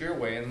 do it your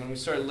way. And when we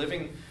start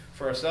living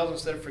for ourselves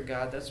instead of for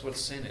God, that's what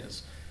sin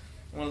is.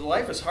 And when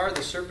life is hard,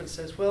 the serpent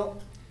says,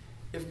 well,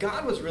 if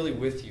God was really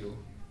with you,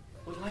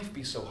 would life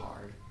be so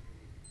hard?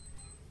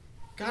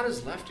 God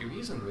has left you.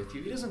 He isn't with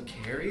you. He doesn't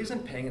care. He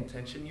isn't paying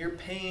attention. Your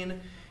pain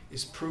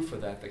is proof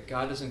of that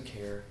God doesn't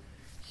care.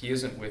 He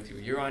isn't with you.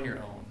 You're on your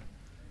own.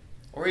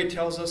 Or he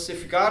tells us,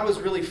 if God was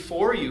really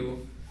for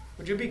you,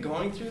 would you be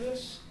going through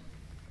this?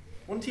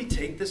 Wouldn't he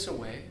take this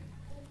away?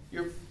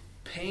 Your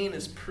pain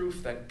is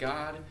proof that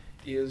God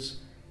is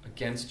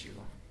against you.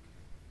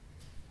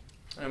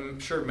 I'm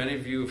sure many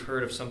of you have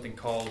heard of something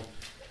called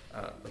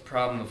the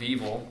problem of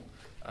evil,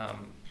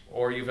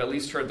 or you've at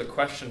least heard the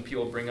question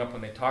people bring up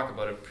when they talk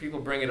about it. People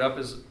bring it up,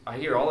 as I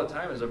hear all the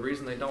time, as a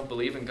reason they don't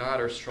believe in God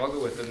or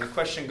struggle with it. And the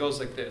question goes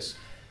like this: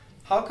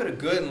 how could a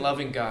good and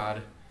loving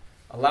God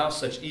allow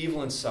such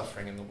evil and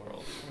suffering in the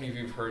world? How many of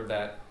you have heard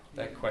that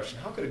question?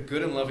 How could a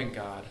good and loving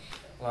God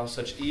allow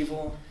such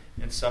evil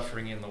and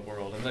suffering in the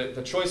world? And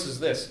the choice is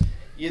this: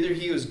 either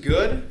he was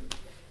good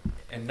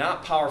and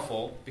not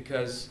powerful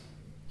because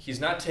he's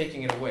not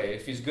taking it away.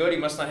 If he's good, he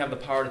must not have the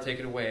power to take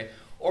it away.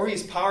 Or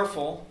he's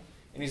powerful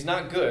and he's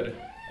not good.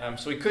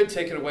 So he could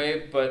take it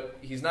away, but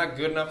he's not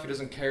good enough, he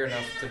doesn't care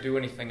enough to do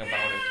anything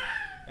about it.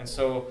 And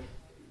so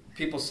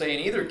people say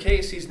in either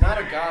case, he's not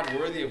a God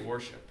worthy of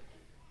worship.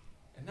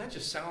 And that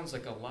just sounds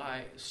like a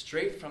lie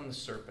straight from the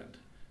serpent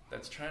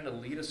that's trying to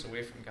lead us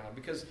away from God.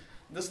 Because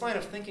this line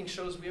of thinking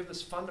shows we have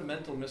this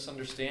fundamental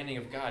misunderstanding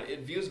of God.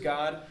 It views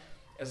God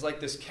as like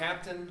this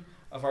captain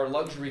of our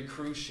luxury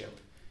cruise ship.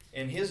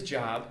 And his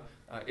job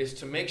is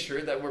to make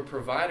sure that we're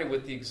provided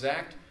with the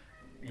exact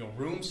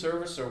room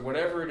service or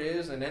whatever it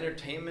is, and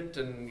entertainment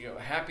and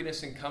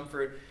happiness and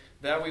comfort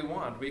that we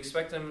want. We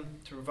expect him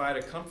to provide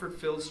a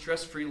comfort-filled,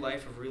 stress-free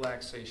life of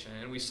relaxation.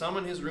 And we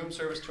summon his room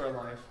service to our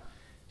life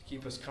to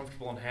keep us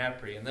comfortable and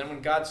happy. And then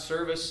when God's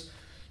service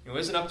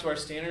isn't up to our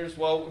standards,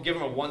 well, we'll give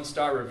him a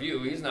 1-star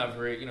review. He's not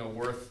very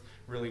worth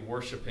really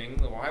worshiping.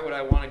 Why would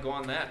I want to go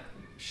on that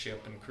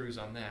ship and cruise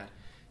on that?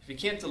 If he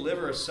can't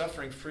deliver a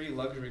suffering-free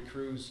luxury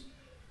cruise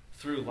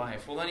through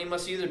life, well, then he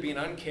must either be an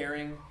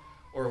uncaring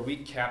or a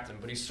weak captain.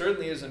 But he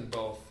certainly isn't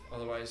both.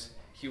 Otherwise,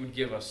 he would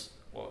give us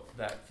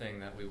that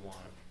thing that we want.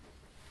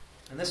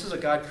 And this is a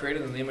God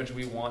created in the image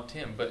we want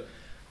him. But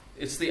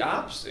it's the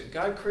opposite.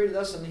 God created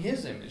us in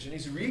his image, and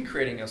he's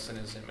recreating us in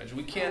his image.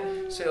 We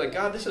can't say,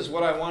 God, this is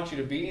what I want you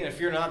to be, and if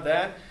you're not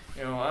that,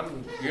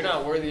 you're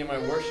not worthy of my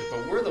worship.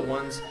 But we're the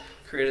ones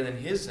created in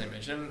his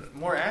image. And a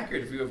more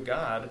accurate view of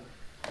God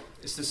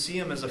is to see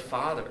him as a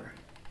father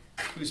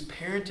who's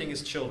parenting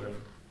his children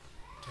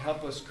to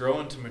help us grow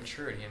into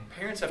maturity. And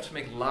parents have to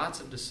make lots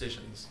of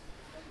decisions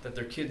that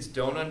their kids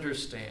don't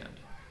understand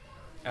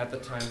at the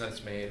time that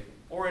it's made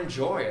or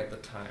enjoy at the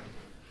time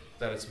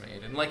that it's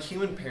made. And like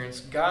human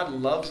parents, God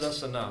loves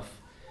us enough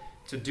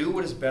to do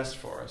what is best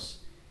for us,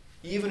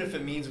 even if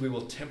it means we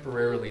will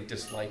temporarily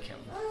dislike him.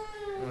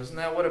 Isn't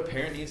that what a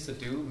parent needs to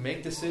do?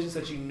 Make decisions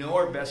that you know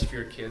are best for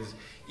your kids,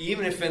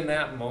 even if in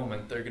that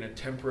moment they're going to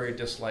temporarily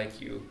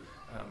dislike you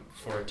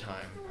for a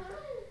time.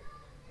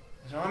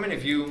 So how many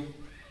of you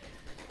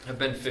have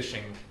been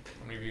fishing?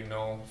 How many of you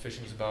know what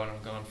fishing's about and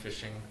have gone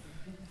fishing?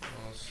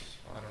 Well,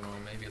 I don't know,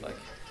 maybe like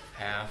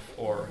half,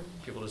 or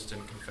people just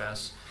didn't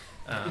confess.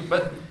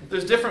 But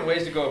there's different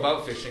ways to go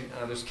about fishing.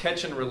 There's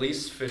catch and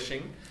release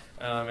fishing.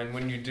 And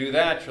when you do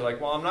that, you're like,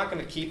 well, I'm not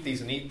going to keep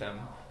these and eat them.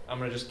 I'm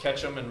going to just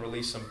catch them and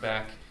release them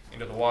back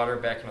into the water,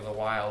 back into the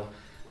wild.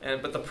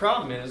 But the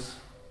problem is,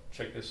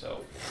 check this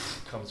out,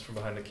 comes from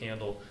behind the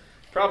candle.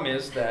 Problem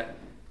is that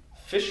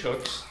fish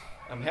hooks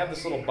have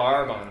this little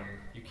barb on them.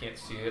 You can't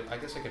see it. I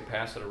guess I could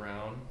pass it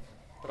around.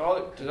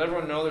 But does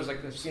everyone know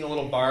I've seen a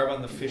little barb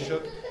on the fish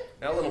hook?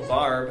 That little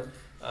barb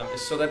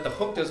is so that the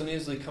hook doesn't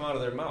easily come out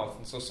of their mouth.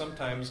 And so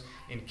sometimes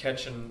in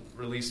catch and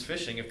release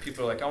fishing, if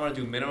people are like, I want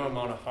to do minimum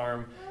amount of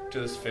harm to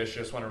this fish,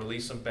 I just want to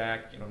release them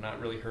back, not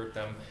really hurt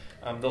them,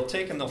 they'll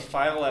take and they'll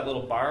file that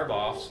little barb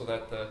off so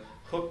that the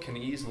hook can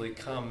easily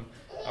come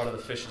out of the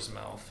fish's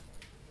mouth.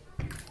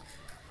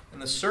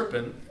 And the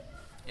serpent,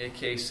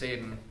 aka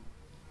Satan,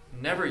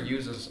 never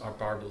uses our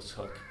barbless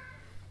hook.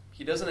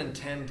 He doesn't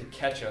intend to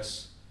catch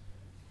us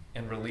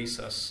and release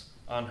us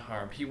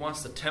unharmed. He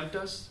wants to tempt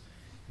us,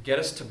 get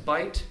us to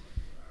bite,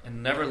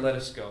 and never let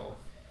us go.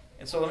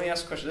 And so let me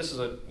ask a question. This is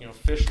a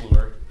fish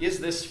lure. Is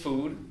this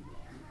food?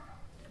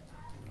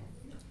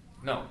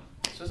 No,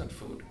 this isn't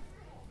food.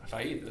 If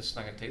I eat this, it's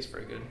not going to taste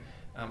very good.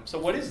 So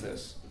what is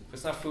this? If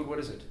it's not food, what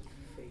is it?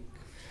 Fake.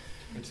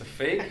 It's a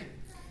fake?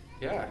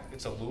 Yeah,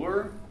 it's a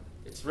lure.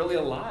 It's really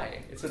a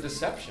lie. It's a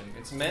deception.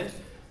 It's meant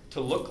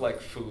to look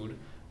like food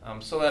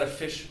so that a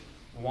fish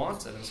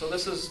wants it. And so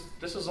this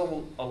is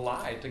a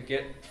lie to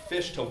get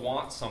fish to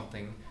want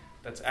something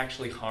that's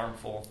actually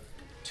harmful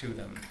to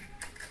them.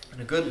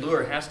 And a good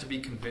lure has to be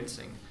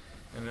convincing.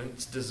 And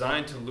it's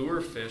designed to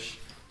lure fish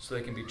so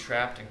they can be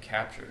trapped and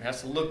captured. It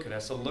has to look good. It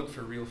has to look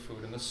for real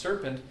food. And the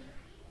serpent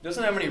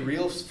doesn't have any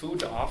real food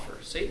to offer.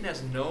 Satan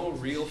has no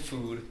real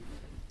food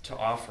to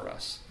offer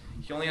us.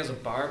 He only has a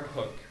barbed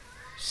hook,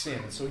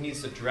 sin. So he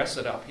needs to dress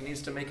it up. He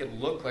needs to make it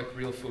look like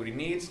real food. He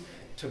needs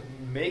to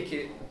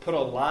put a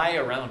lie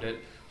around it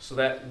so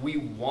that we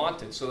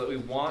want it, so that we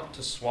want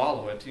to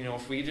swallow it.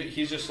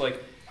 He's just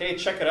like, hey,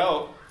 check it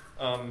out.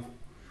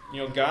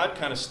 God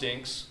kind of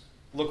stinks.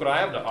 Look what I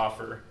have to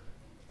offer.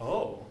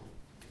 Oh,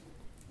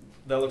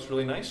 that looks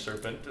really nice,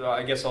 serpent.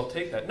 I guess I'll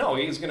take that. No,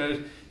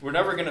 we're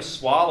never going to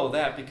swallow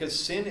that because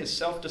sin is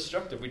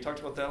self-destructive. We talked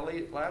about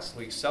that last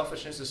week.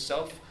 Selfishness is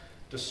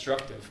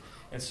self-destructive.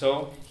 And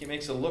so he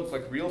makes it look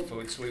like real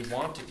food, so we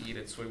want to eat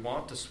it, so we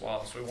want to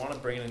swallow it, so we want to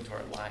bring it into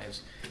our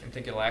lives and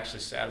think it'll actually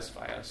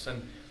satisfy us.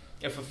 And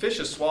if a fish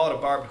has swallowed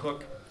a barbed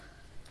hook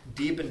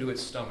deep into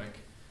its stomach,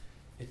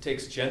 it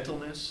takes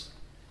gentleness,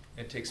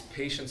 it takes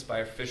patience by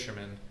a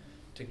fisherman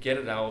to get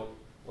it out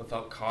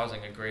without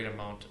causing a great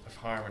amount of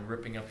harm and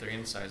ripping up their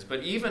insides.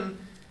 But even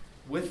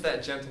with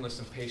that gentleness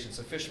and patience,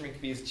 a fisherman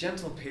can be as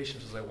gentle and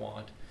patient as they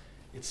want.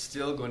 It's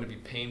still going to be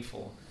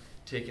painful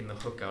taking the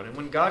hook out. And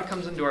when God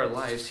comes into our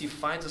lives, he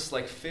finds us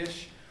like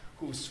fish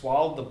who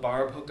swallowed the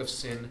barbed hook of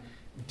sin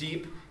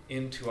deep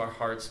into our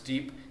hearts,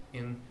 deep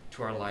into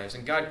our lives.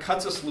 And God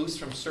cuts us loose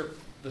from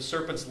the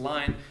serpent's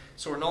line,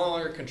 so we're no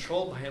longer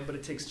controlled by him, but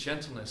it takes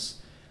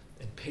gentleness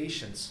and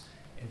patience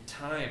and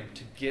time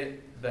to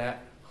get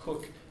that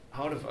hook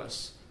out of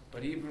us.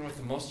 But even with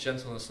the most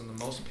gentleness and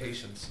the most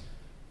patience,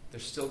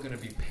 there's still going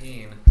to be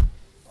pain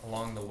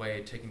along the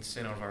way, taking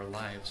sin out of our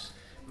lives.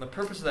 And the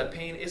purpose of that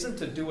pain isn't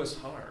to do us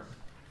harm.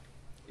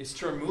 It's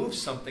to remove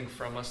something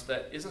from us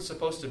that isn't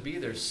supposed to be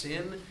there.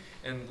 Sin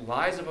and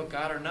lies about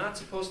God are not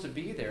supposed to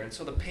be there. And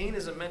so the pain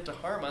isn't meant to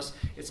harm us.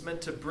 It's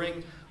meant to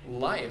bring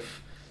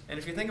life. And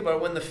if you think about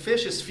it, when the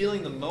fish is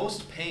feeling the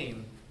most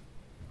pain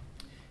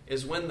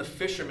is when the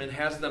fisherman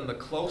has them the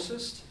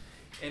closest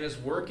and is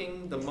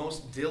working the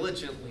most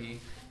diligently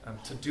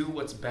to do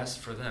what's best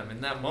for them.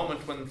 In that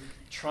moment when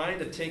trying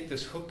to take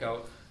this hook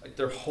out, like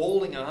they're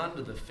holding on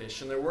to the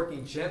fish and they're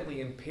working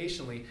gently and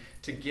patiently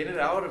to get it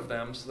out of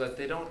them so that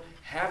they don't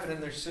have it in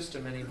their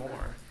system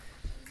anymore.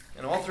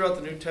 And all throughout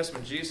the New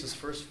Testament, Jesus'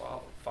 first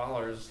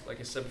followers, like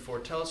I said before,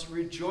 tell us to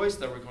rejoice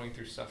that we're going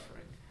through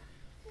suffering.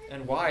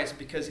 And why? It's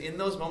because in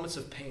those moments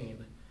of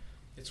pain,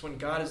 it's when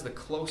God is the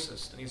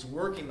closest and he's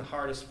working the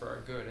hardest for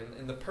our good.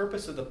 And the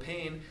purpose of the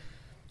pain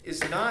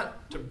is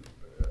not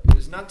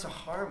to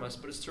harm us,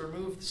 but it's to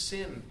remove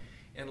sin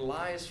and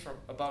lies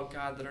about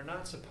God that are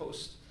not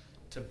supposed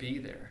to be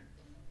there.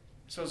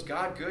 So is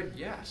God good?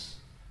 Yes.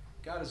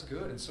 God is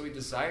good, and so he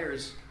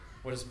desires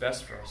what is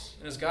best for us.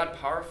 And is God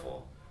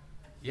powerful?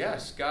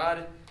 Yes,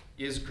 God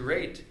is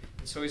great,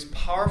 and so he's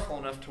powerful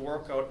enough to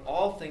work out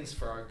all things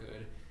for our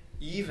good,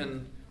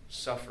 even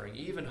suffering,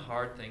 even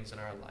hard things in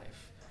our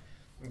life.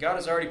 And God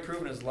has already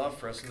proven his love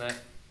for us in that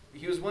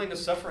he was willing to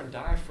suffer and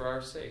die for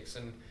our sakes.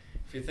 And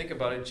if you think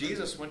about it,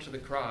 Jesus went to the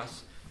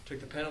cross, took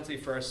the penalty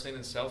for our sin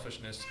and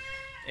selfishness,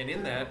 and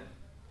in that,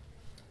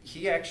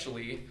 he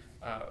actually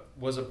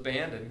was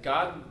abandoned.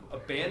 God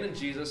abandoned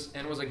Jesus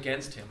and was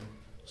against him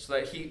so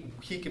that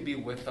he could be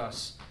with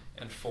us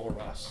and for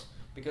us.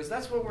 Because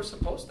that's what we're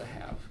supposed to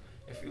have.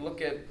 If you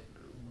look at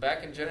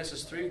back in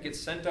Genesis 3, we get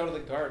sent out of the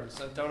garden,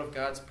 sent out of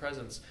God's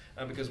presence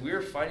because we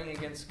were fighting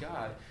against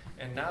God.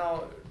 And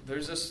now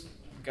there's this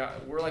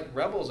God, we're like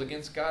rebels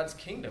against God's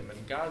kingdom,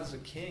 and God is a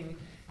king,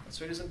 and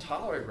so he doesn't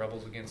tolerate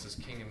rebels against his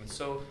kingdom. And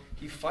so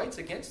he fights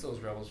against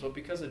those rebels. But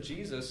because of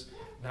Jesus,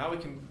 now we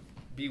can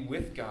be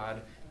with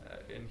God,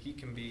 and he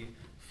can be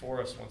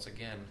for us once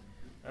again.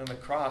 On the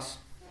cross,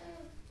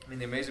 I mean,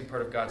 the amazing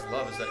part of God's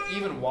love is that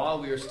even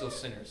while we are still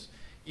sinners,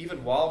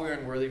 even while we are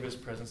unworthy of his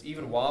presence,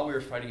 even while we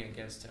are fighting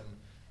against him,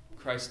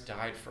 Christ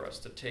died for us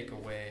to take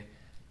away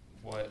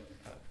what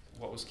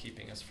was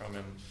keeping us from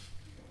him.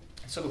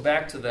 So go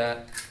back to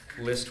that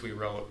list we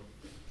wrote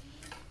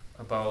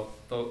about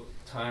the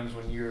times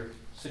when your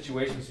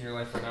situations in your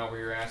life right now where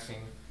you're asking,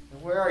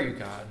 where are you,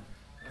 God?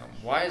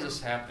 Why is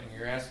this happening?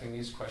 You're asking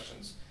these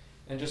questions.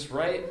 And just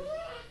write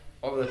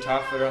over the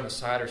top of it, on the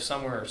side or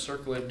somewhere, or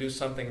circle it, do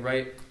something,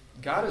 right?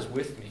 God is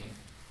with me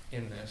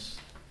in this.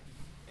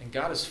 And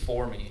God is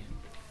for me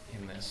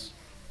in this.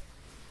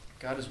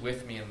 God is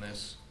with me in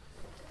this.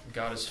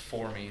 God is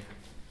for me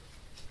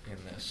in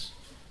this.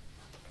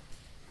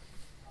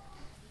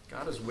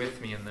 God is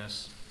with me in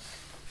this.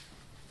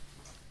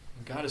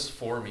 And God is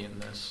for me in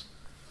this.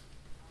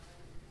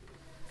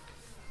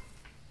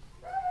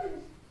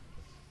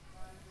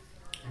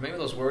 Maybe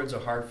those words are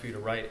hard for you to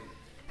write.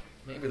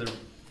 Maybe they're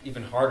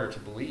even harder to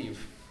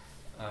believe.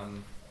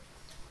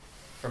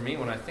 For me,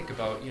 when I think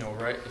about,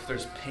 right, if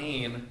there's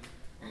pain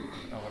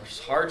or there's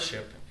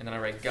hardship, and then I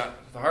write God,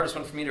 the hardest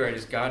one for me to write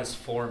is God is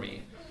for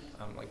me.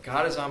 Like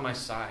God is on my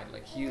side.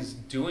 Like he is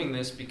doing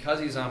this because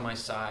he's on my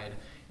side,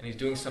 and he's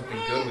doing something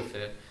good with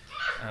it.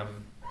 And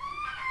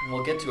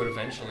we'll get to it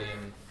eventually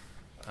in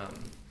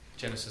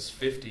Genesis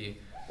 50.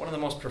 One of the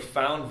most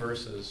profound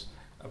verses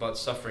about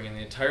suffering in the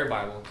entire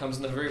Bible. It comes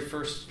in the very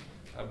first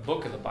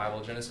book of the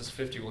Bible, Genesis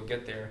 50. We'll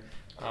get there.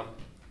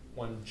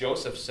 When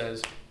Joseph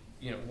says,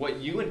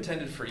 what you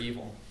intended for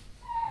evil,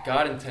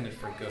 God intended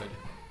for good.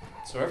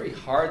 So every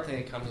hard thing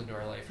that comes into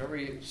our life,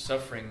 every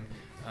suffering,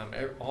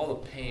 all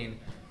the pain,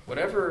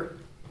 whatever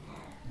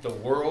the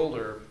world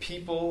or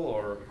people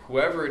or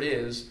whoever it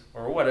is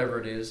or whatever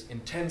it is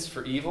intends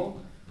for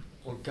evil,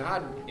 well,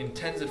 God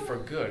intends it for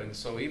good. And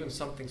so even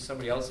something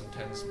somebody else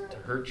intends to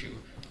hurt you,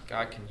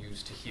 God can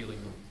use to heal you.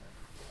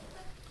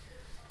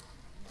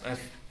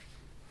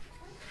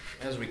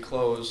 As we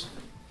close,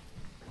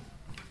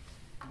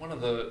 one of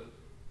the,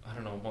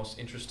 most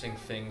interesting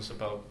things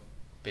about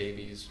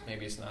babies,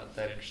 maybe it's not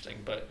that interesting,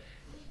 but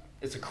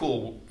it's a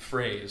cool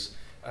phrase,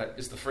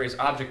 is the phrase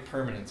object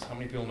permanence. How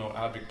many people know what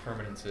object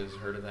permanence is?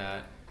 Heard of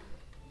that?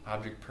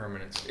 Object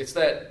permanence. It's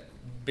that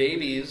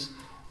babies,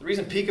 the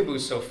reason peekaboo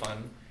is so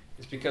fun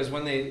is because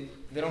when they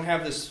don't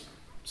have this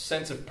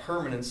sense of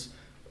permanence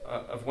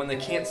of when they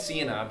can't see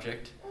an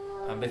object,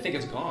 they think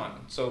it's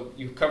gone. So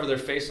you cover their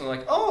face and they're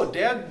like, oh,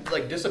 Dad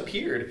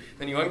disappeared.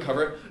 Then you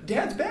uncover it,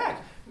 Dad's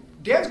back.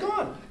 Dad's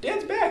gone.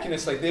 Dad's back. And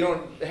it's like they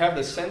don't have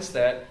the sense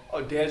that,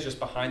 oh, Dad's just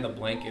behind the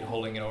blanket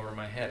holding it over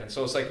my head. And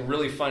so it's like a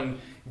really fun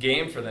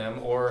game for them.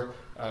 Or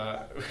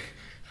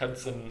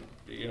Hudson,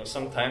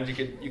 sometimes you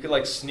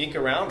could sneak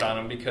around on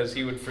him because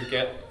he would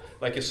forget.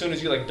 Like as soon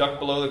as you duck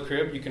below the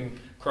crib, you can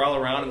crawl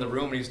around in the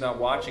room and he's not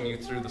watching you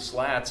through the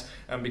slats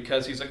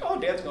because he's like, oh,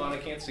 Dad's gone, I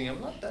can't see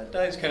him. That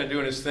Dad's kind of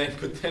doing his thing.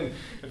 But then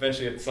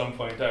eventually at some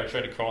point I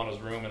tried to crawl in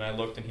his room and I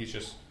looked and he's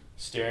just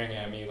staring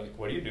at me like,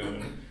 what are you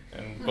doing?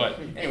 But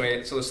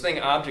anyway, so this thing,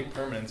 object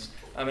permanence,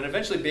 and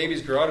eventually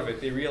babies grow out of it.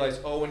 They realize,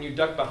 oh, when you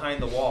duck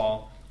behind the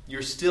wall,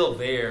 you're still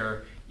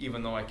there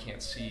even though I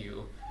can't see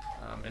you.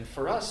 And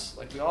for us,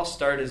 we all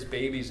start as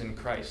babies in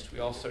Christ. We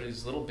all start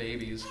as little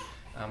babies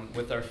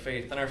with our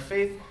faith. And our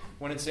faith,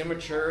 when it's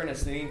immature and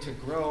it's needing to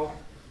grow,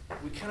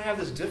 we kind of have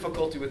this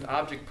difficulty with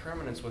object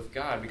permanence with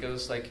God because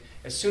it's like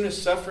as soon as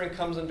suffering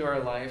comes into our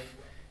life,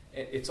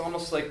 it's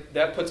almost like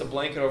that puts a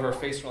blanket over our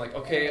face. We're like,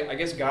 okay, I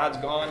guess God's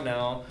gone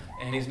now,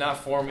 and he's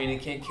not for me, and he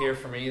can't care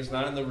for me. He's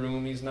not in the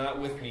room. He's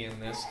not with me in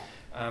this.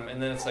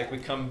 And then it's like we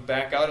come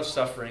back out of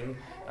suffering,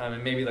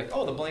 and maybe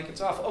oh, the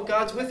blanket's off. Oh,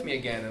 God's with me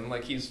again, and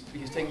he's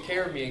taking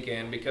care of me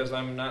again because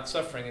I'm not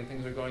suffering, and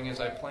things are going as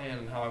I planned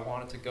and how I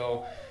want it to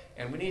go.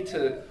 And we need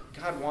to,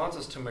 God wants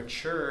us to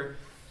mature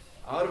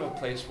out of a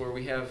place where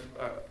where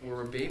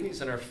we're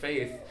babies in our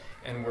faith,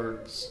 and we're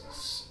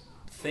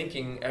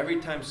thinking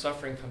every time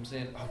suffering comes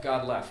in, oh,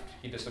 God left.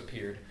 He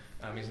disappeared.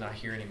 He's not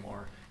here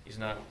anymore. He's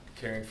not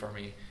caring for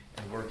me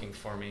and working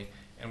for me.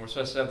 And we're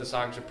supposed to have this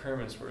object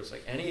permanence where it's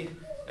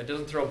it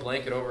doesn't throw a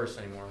blanket over us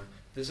anymore.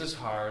 This is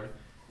hard,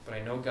 but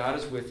I know God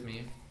is with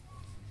me.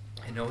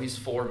 I know he's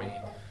for me.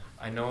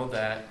 I know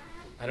that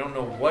I don't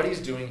know what he's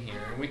doing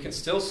here. And we can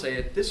still say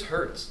it, this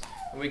hurts.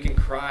 And we can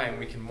cry and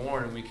we can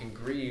mourn and we can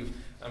grieve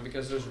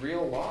because there's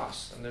real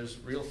loss and there's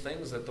real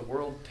things that the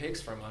world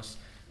takes from us.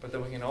 But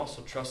then we can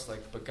also trust,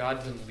 but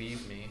God didn't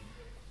leave me.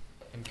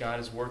 And God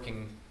is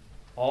working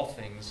all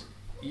things,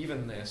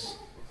 even this,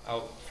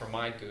 out for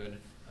my good,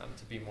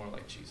 to be more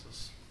like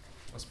Jesus.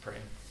 Let's pray.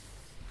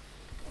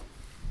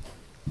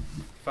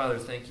 Father,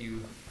 thank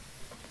you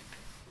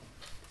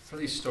for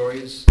these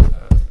stories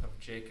of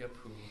Jacob,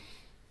 who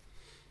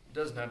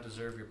does not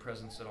deserve your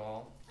presence at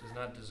all, does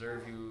not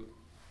deserve you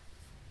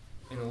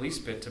in the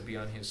least bit to be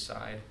on his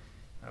side,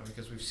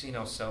 because we've seen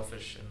how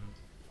selfish and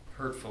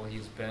hurtful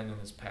he's been in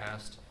his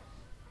past.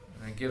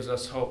 And it gives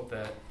us hope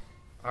that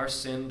our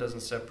sin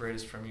doesn't separate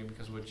us from you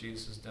because of what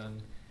Jesus has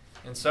done.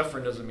 And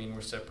suffering doesn't mean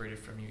we're separated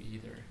from you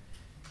either.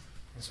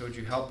 And so would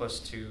you help us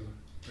to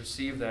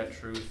receive that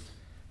truth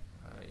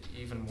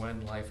even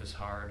when life is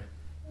hard,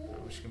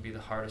 which can be the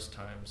hardest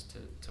times,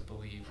 to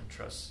believe and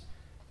trust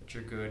that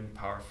you're good and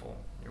powerful.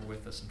 You're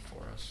with us and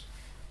for us.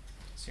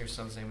 It's in your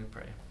Son's name we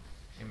pray.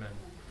 Amen.